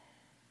calling.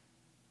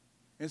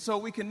 And so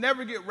we can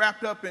never get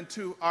wrapped up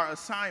into our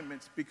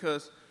assignments,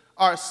 because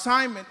our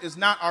assignment is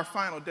not our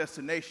final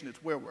destination.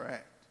 It's where we're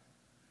at.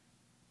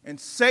 And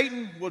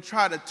Satan will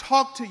try to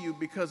talk to you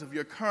because of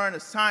your current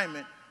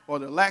assignment or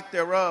the lack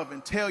thereof,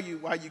 and tell you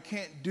why you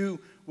can't do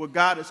what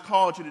God has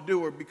called you to do,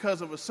 or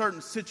because of a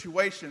certain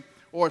situation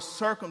or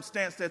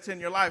circumstance that's in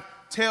your life,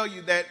 tell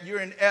you that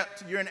you're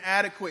inept, you're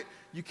inadequate,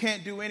 you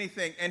can't do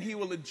anything. And he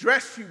will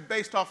address you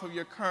based off of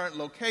your current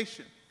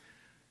location.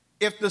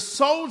 If the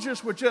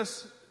soldiers were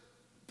just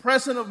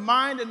present of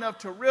mind enough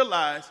to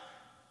realize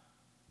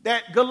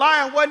that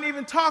Goliath wasn't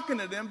even talking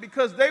to them,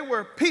 because they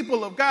were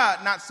people of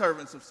God, not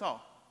servants of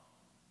Saul.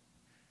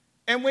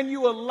 And when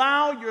you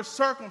allow your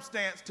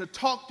circumstance to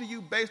talk to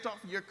you based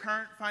off of your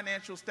current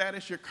financial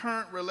status, your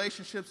current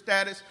relationship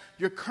status,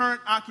 your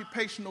current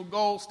occupational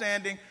goal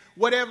standing,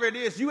 whatever it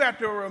is, you have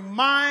to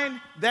remind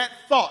that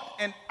thought,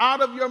 and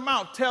out of your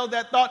mouth tell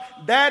that thought,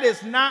 that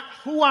is not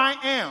who I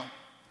am.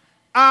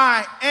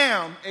 I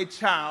am a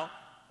child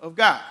of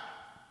God.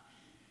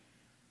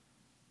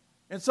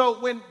 And so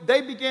when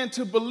they began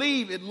to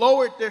believe, it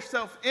lowered their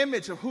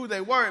self-image of who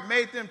they were. It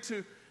made them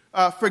to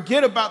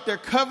forget about their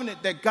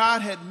covenant that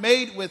God had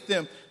made with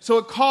them. So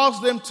it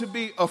caused them to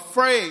be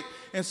afraid.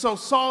 And so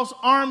Saul's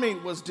army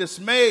was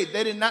dismayed.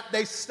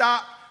 They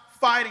stopped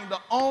fighting. The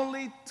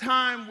only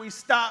time we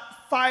stop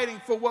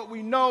fighting for what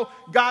we know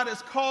God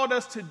has called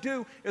us to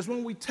do is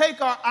when we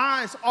take our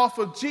eyes off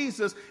of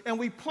Jesus and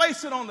we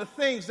place it on the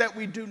things that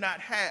we do not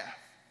have.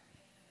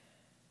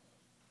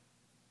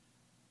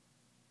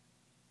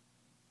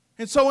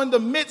 And so in the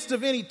midst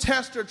of any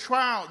test or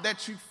trial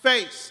that you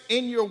face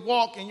in your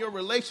walk, in your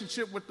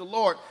relationship with the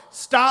Lord,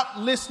 stop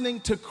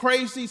listening to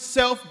crazy,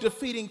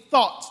 self-defeating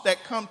thoughts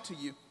that come to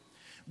you.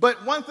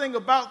 But one thing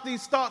about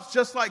these thoughts,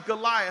 just like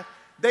Goliath,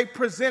 they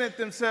presented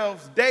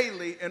themselves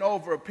daily and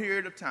over a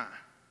period of time.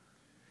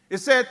 It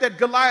said that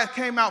Goliath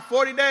came out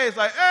 40 days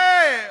like,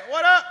 hey,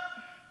 what up?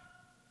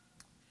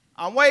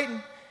 I'm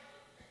waiting.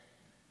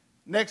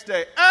 Next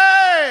day,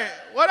 hey,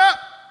 what up?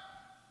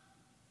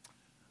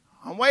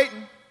 I'm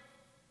waiting.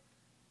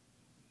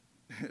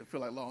 I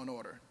feel like Law and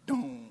Order.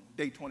 Doom,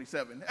 day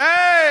 27.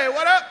 Hey,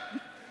 what up?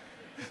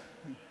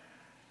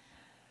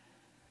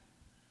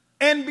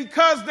 And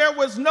because there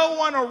was no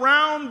one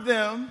around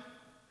them,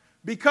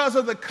 because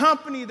of the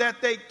company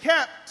that they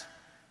kept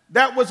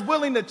that was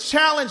willing to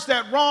challenge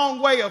that wrong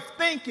way of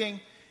thinking,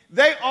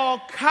 they all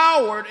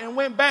cowered and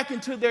went back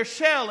into their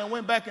shell and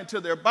went back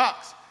into their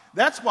box.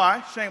 That's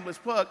why, shameless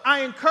plug,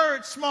 I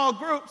encourage small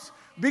groups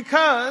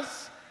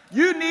because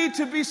you need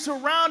to be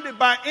surrounded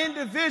by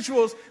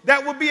individuals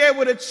that will be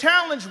able to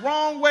challenge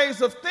wrong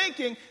ways of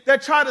thinking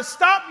that try to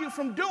stop you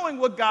from doing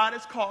what God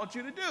has called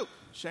you to do.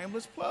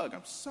 Shameless plug,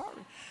 I'm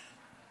sorry.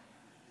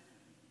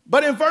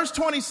 But in verse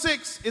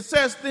 26, it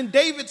says, then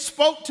David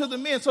spoke to the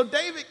men. So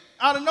David,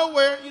 out of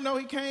nowhere,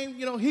 he came,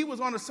 he was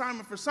on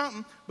assignment for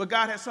something, but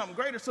God had something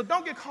greater. So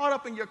don't get caught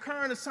up in your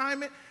current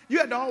assignment. You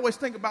have to always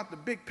think about the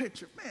big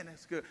picture. Man,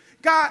 that's good.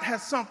 God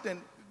has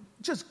something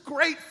just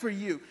great for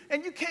you.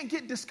 And you can't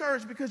get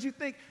discouraged because you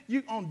think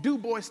you on do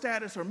boy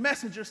status or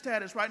messenger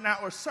status right now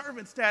or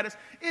servant status.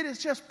 It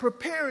is just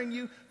preparing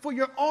you for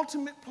your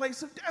ultimate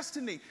place of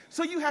destiny.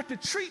 So you have to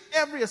treat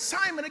every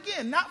assignment,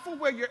 again, not for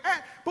where you're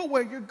at, but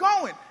where you're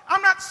going.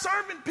 I'm not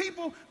serving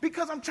people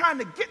because I'm trying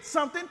to get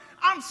something.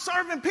 I'm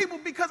serving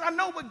people because I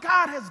know what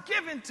God has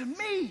given to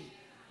me.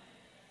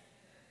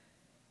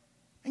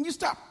 And you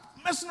stop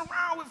messing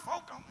around with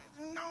folk.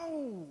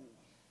 No.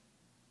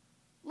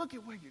 Look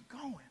at where you're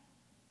going.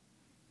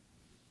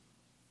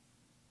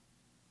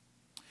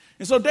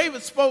 And so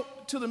David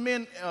spoke to the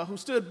men who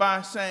stood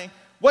by, saying,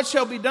 what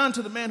shall be done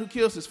to the man who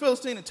kills his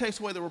Philistine and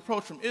takes away the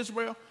reproach from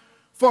Israel?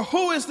 For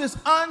who is this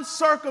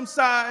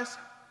uncircumcised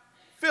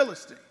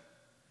Philistine?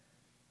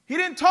 He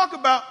didn't talk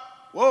about,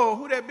 whoa,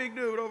 who that big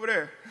dude over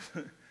there?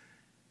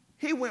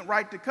 He went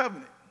right to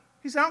covenant.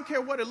 He said, I don't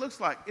care what it looks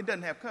like. It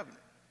doesn't have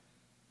covenant.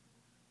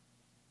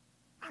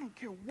 I don't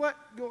care what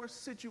your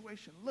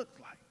situation looks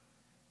like.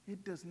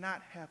 It does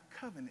not have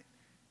covenant.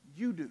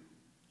 You do.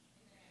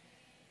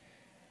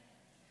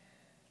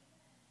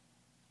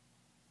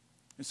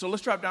 And so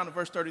let's drop down to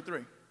verse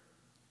 33.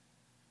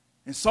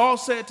 And Saul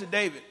said to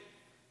David,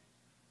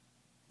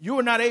 you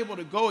are not able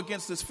to go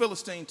against this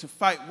Philistine to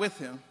fight with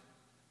him,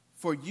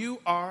 for you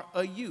are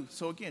a youth.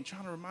 So again,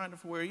 trying to remind him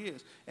for where he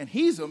is. And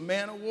he's a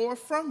man of war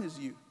from his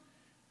youth.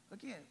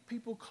 Again,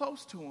 people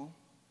close to him,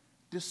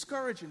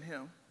 discouraging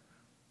him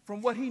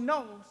from what he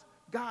knows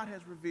God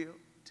has revealed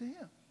to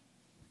him.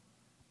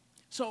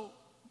 So,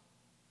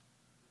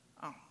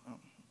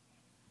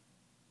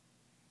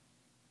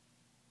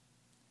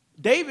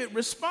 David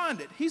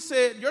responded. He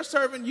said, your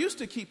servant used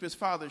to keep his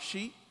father's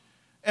sheep,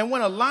 and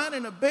when a lion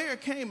and a bear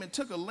came and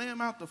took a lamb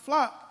out the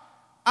flock,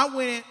 I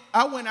went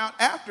out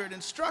after it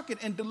and struck it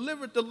and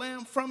delivered the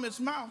lamb from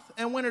its mouth.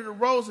 And when it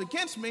arose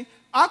against me,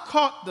 I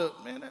caught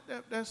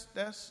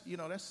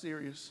that's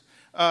serious.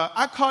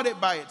 I caught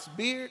it by its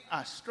beard,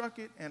 I struck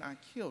it, and I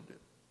killed it.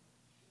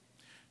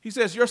 He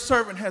says, your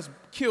servant has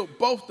killed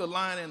both the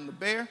lion and the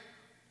bear,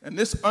 and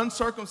this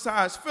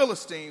uncircumcised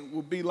Philistine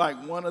will be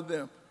like one of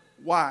them.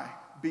 Why?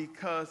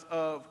 Because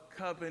of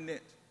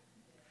covenant.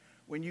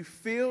 When you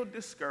feel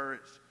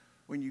discouraged,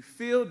 when you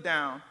feel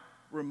down,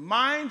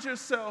 remind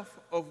yourself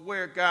of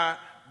where God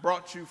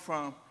brought you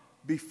from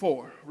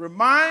before.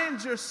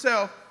 Remind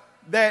yourself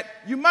that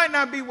you might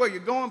not be where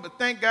you're going, but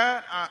thank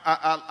God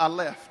I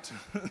left.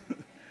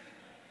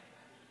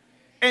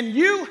 And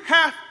you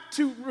have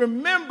to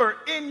remember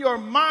in your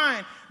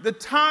mind the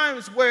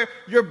times where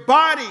your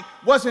body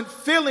wasn't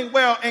feeling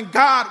well and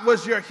God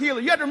was your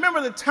healer. You have to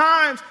remember the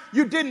times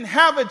you didn't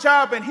have a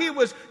job and he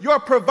was your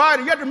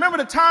provider. You have to remember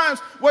the times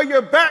where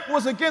your back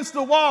was against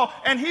the wall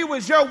and he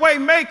was your way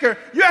maker.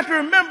 You have to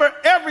remember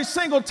every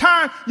single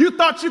time you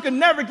thought you could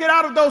never get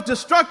out of those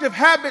destructive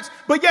habits,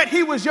 but yet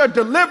he was your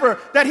deliverer,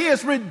 that he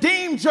has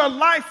redeemed your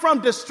life from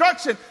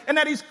destruction, and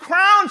that he's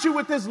crowned you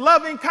with his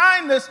loving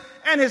kindness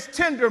and his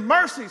tender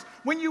mercies.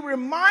 When you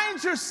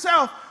remind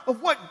yourself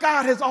of what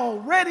God has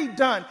already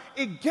done,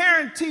 it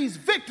guarantees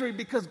victory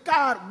because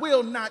God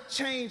will not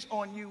change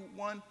on you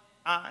one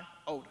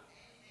iota.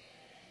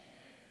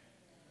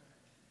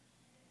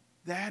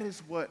 That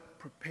is what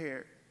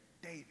prepared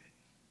David.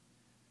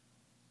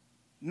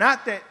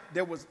 Not that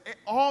there was,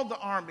 all the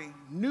army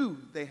knew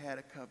they had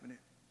a covenant,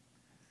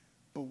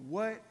 but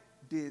what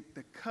did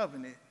the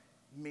covenant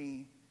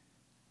mean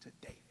to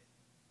David?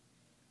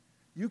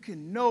 You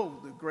can know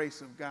the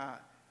grace of God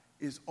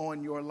is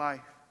on your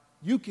life.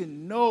 You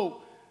can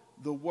know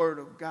the word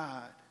of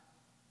God.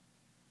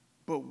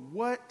 But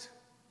what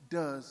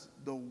does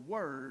the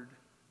word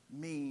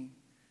mean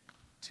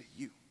to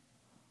you?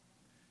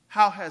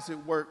 How has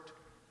it worked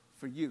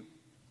for you?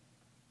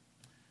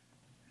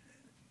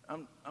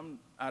 I'm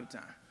out of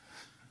time.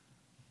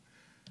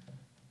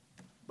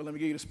 But let me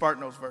give you the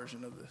SparkNotes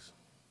version of this.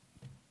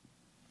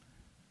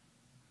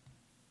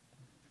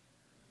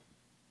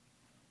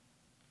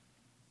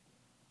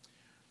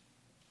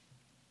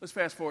 Let's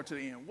fast forward to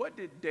the end. What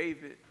did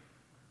David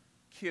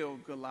kill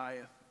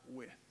Goliath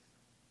with?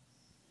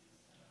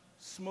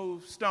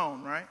 Smooth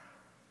stone, right?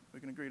 We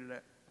can agree to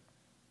that.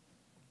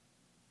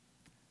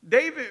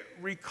 David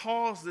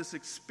recalls this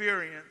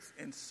experience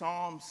in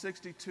Psalm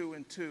 62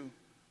 and 2,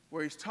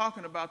 where he's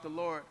talking about the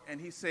Lord, and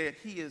he said,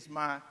 He is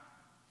my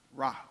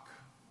rock.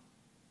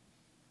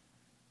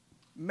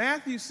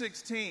 Matthew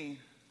 16,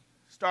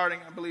 starting,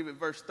 I believe, at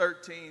verse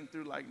 13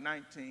 through like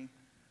 19,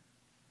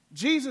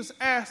 Jesus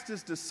asked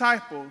his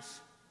disciples,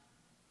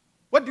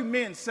 what do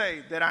men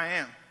say that I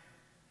am?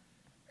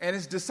 And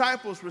his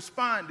disciples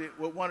responded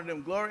with one of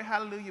them glory,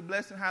 hallelujah,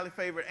 blessed and highly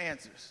favored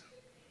answers.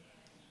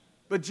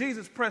 But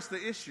Jesus pressed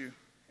the issue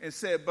and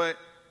said, but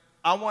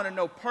I want to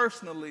know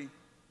personally,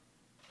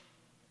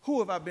 who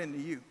have I been to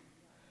you?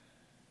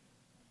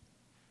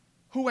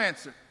 Who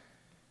answered?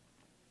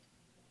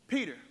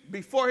 Peter.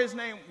 Before his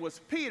name was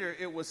Peter,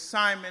 it was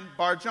Simon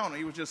Bar-Jonah.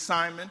 He was just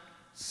Simon,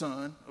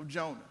 son of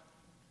Jonah.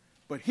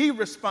 But he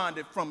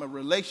responded from a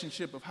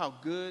relationship of how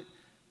good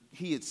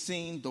he had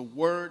seen the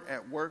word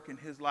at work in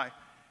his life.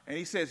 And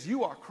he says,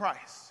 you are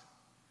Christ.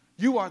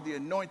 You are the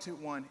anointed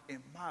one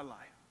in my life.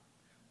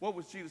 What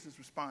was Jesus'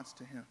 response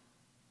to him?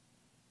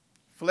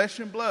 Flesh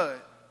and blood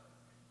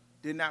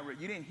did not,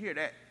 you didn't hear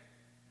that.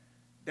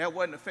 That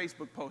wasn't a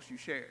Facebook post you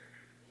shared.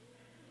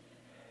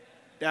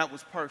 That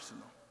was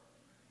personal.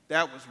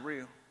 That was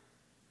real.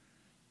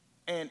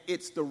 And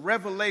it's the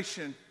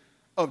revelation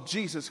of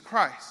Jesus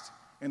Christ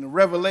and the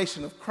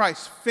revelation of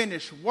Christ's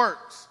finished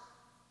works.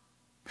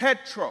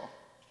 Petra,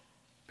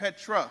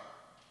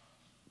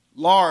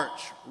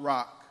 large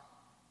rock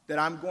that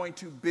I'm going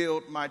to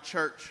build my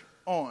church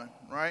on,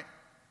 right?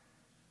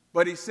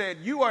 But he said,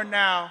 you are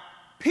now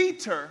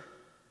Peter,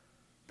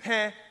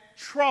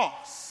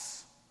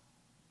 Petros,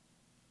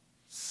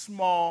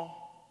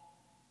 small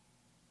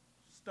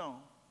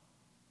stone,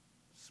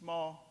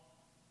 small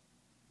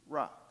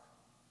rock.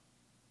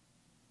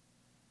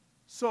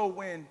 So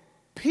when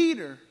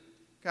Peter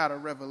got a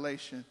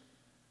revelation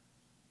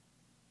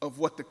of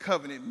what the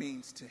covenant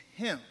means to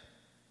him,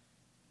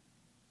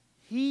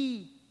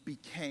 he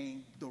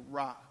became the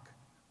rock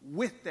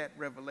with that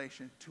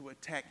revelation to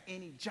attack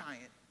any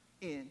giant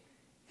in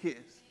his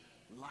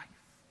life.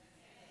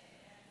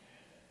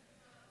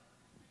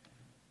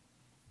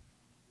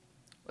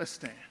 Let's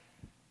stand.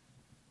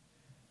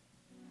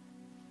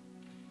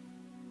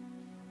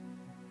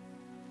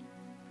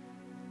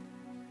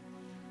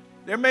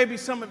 There may be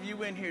some of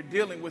you in here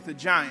dealing with a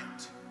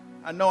giant.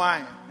 I know I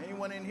am.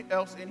 Anyone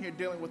else in here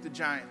dealing with a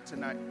giant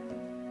tonight?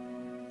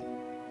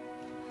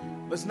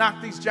 Let's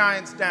knock these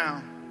giants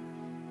down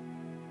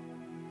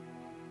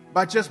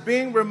by just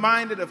being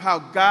reminded of how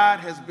God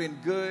has been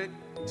good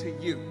to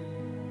you.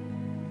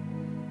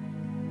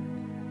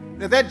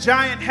 That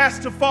giant has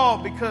to fall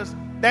because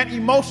that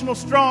emotional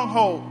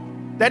stronghold,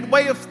 that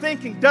way of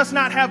thinking does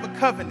not have a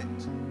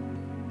covenant.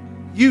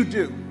 You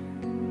do.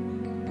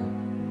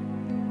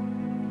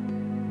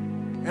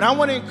 And I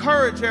want to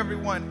encourage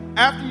everyone,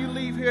 after you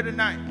leave here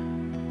tonight,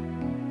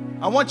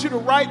 I want you to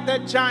write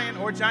that giant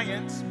or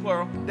giants,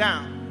 plural,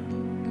 down.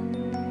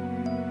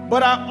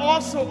 But I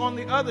also, on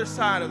the other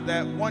side of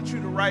that, want you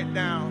to write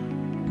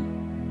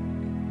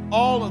down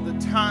all of the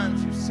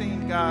times you've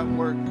seen God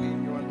work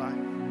in your life.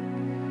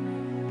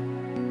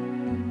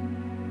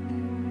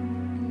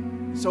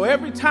 So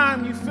every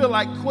time you feel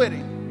like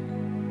quitting,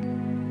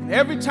 and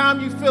every time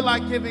you feel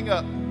like giving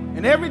up,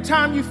 and every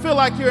time you feel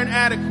like you're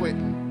inadequate,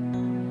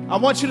 I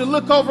want you to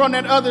look over on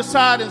that other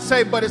side and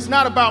say, but it's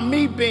not about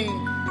me being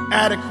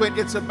adequate.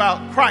 It's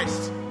about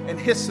Christ and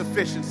his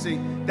sufficiency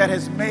that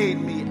has made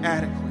me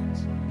adequate.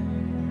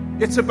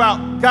 It's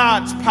about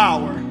God's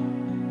power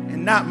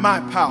and not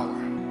my power.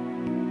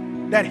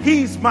 That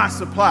he's my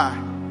supply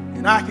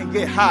and I can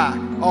get high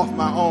off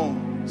my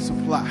own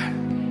supply.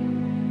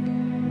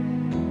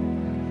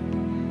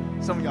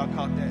 Some of y'all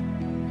caught that.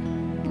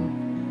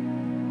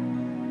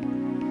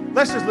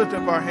 Let's just lift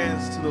up our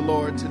hands to the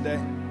Lord today.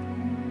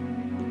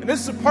 And this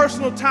is a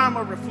personal time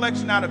of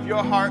reflection out of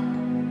your heart.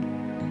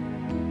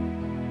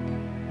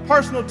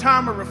 Personal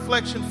time of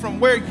reflection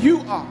from where you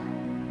are.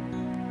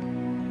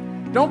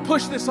 Don't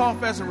push this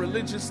off as a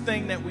religious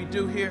thing that we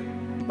do here.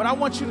 But I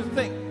want you to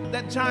think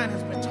that giant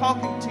has been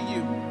talking to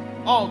you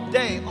all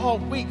day, all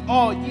week,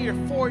 all year,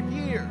 4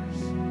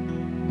 years.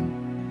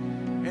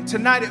 And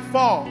tonight it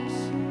falls.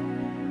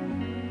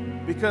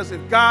 Because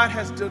if God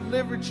has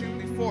delivered you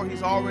before,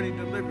 he's already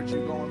delivered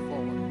you going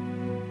forward.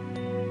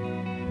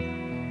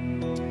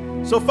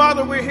 So,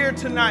 Father, we're here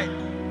tonight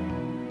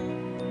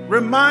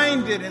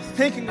reminded and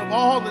thinking of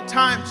all the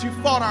times you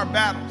fought our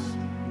battles,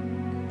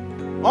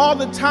 all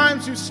the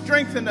times you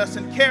strengthened us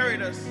and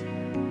carried us,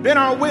 been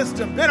our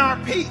wisdom, been our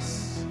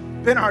peace,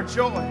 been our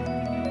joy.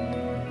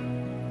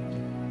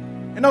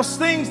 And those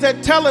things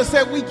that tell us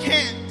that we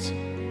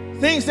can't,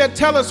 things that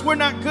tell us we're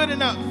not good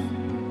enough,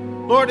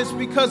 Lord, it's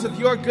because of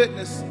your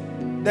goodness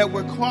that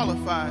we're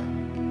qualified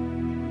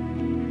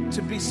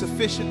to be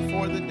sufficient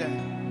for the day.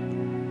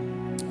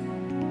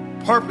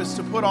 Purpose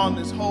to put on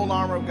this whole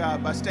armor of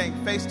God by staying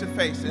face to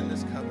face in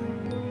this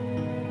covenant.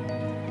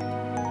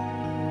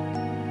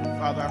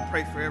 Father, I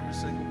pray for every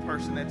single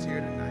person that's here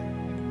tonight,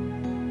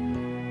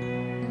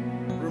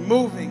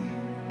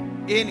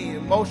 removing any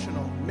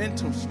emotional,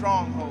 mental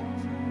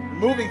strongholds,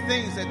 removing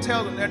things that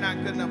tell them they're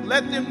not good enough.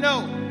 Let them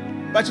know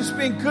by just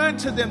being good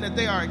to them that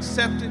they are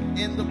accepted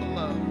in the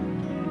beloved,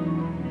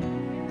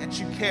 that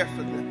you care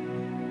for them.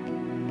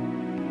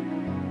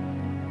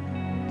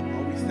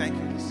 Oh, we thank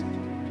you this evening.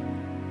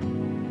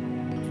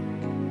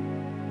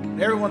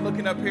 Everyone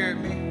looking up here at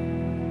me,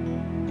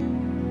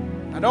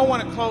 I don't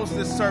want to close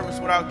this service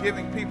without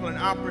giving people an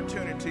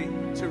opportunity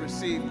to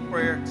receive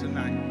prayer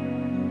tonight.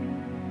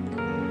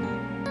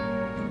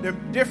 There are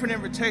different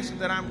invitations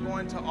that I'm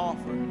going to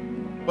offer,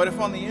 but if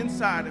on the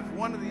inside, if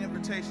one of the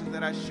invitations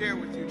that I share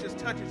with you just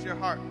touches your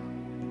heart,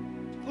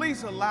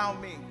 please allow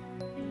me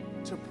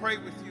to pray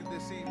with you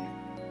this evening.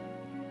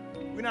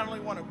 We not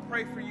only want to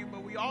pray for you,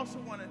 but we also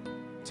want to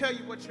tell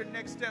you what your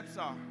next steps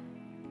are,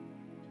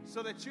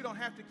 so that you don't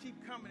have to keep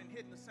coming and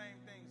hitting the same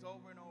things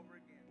over and over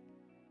again.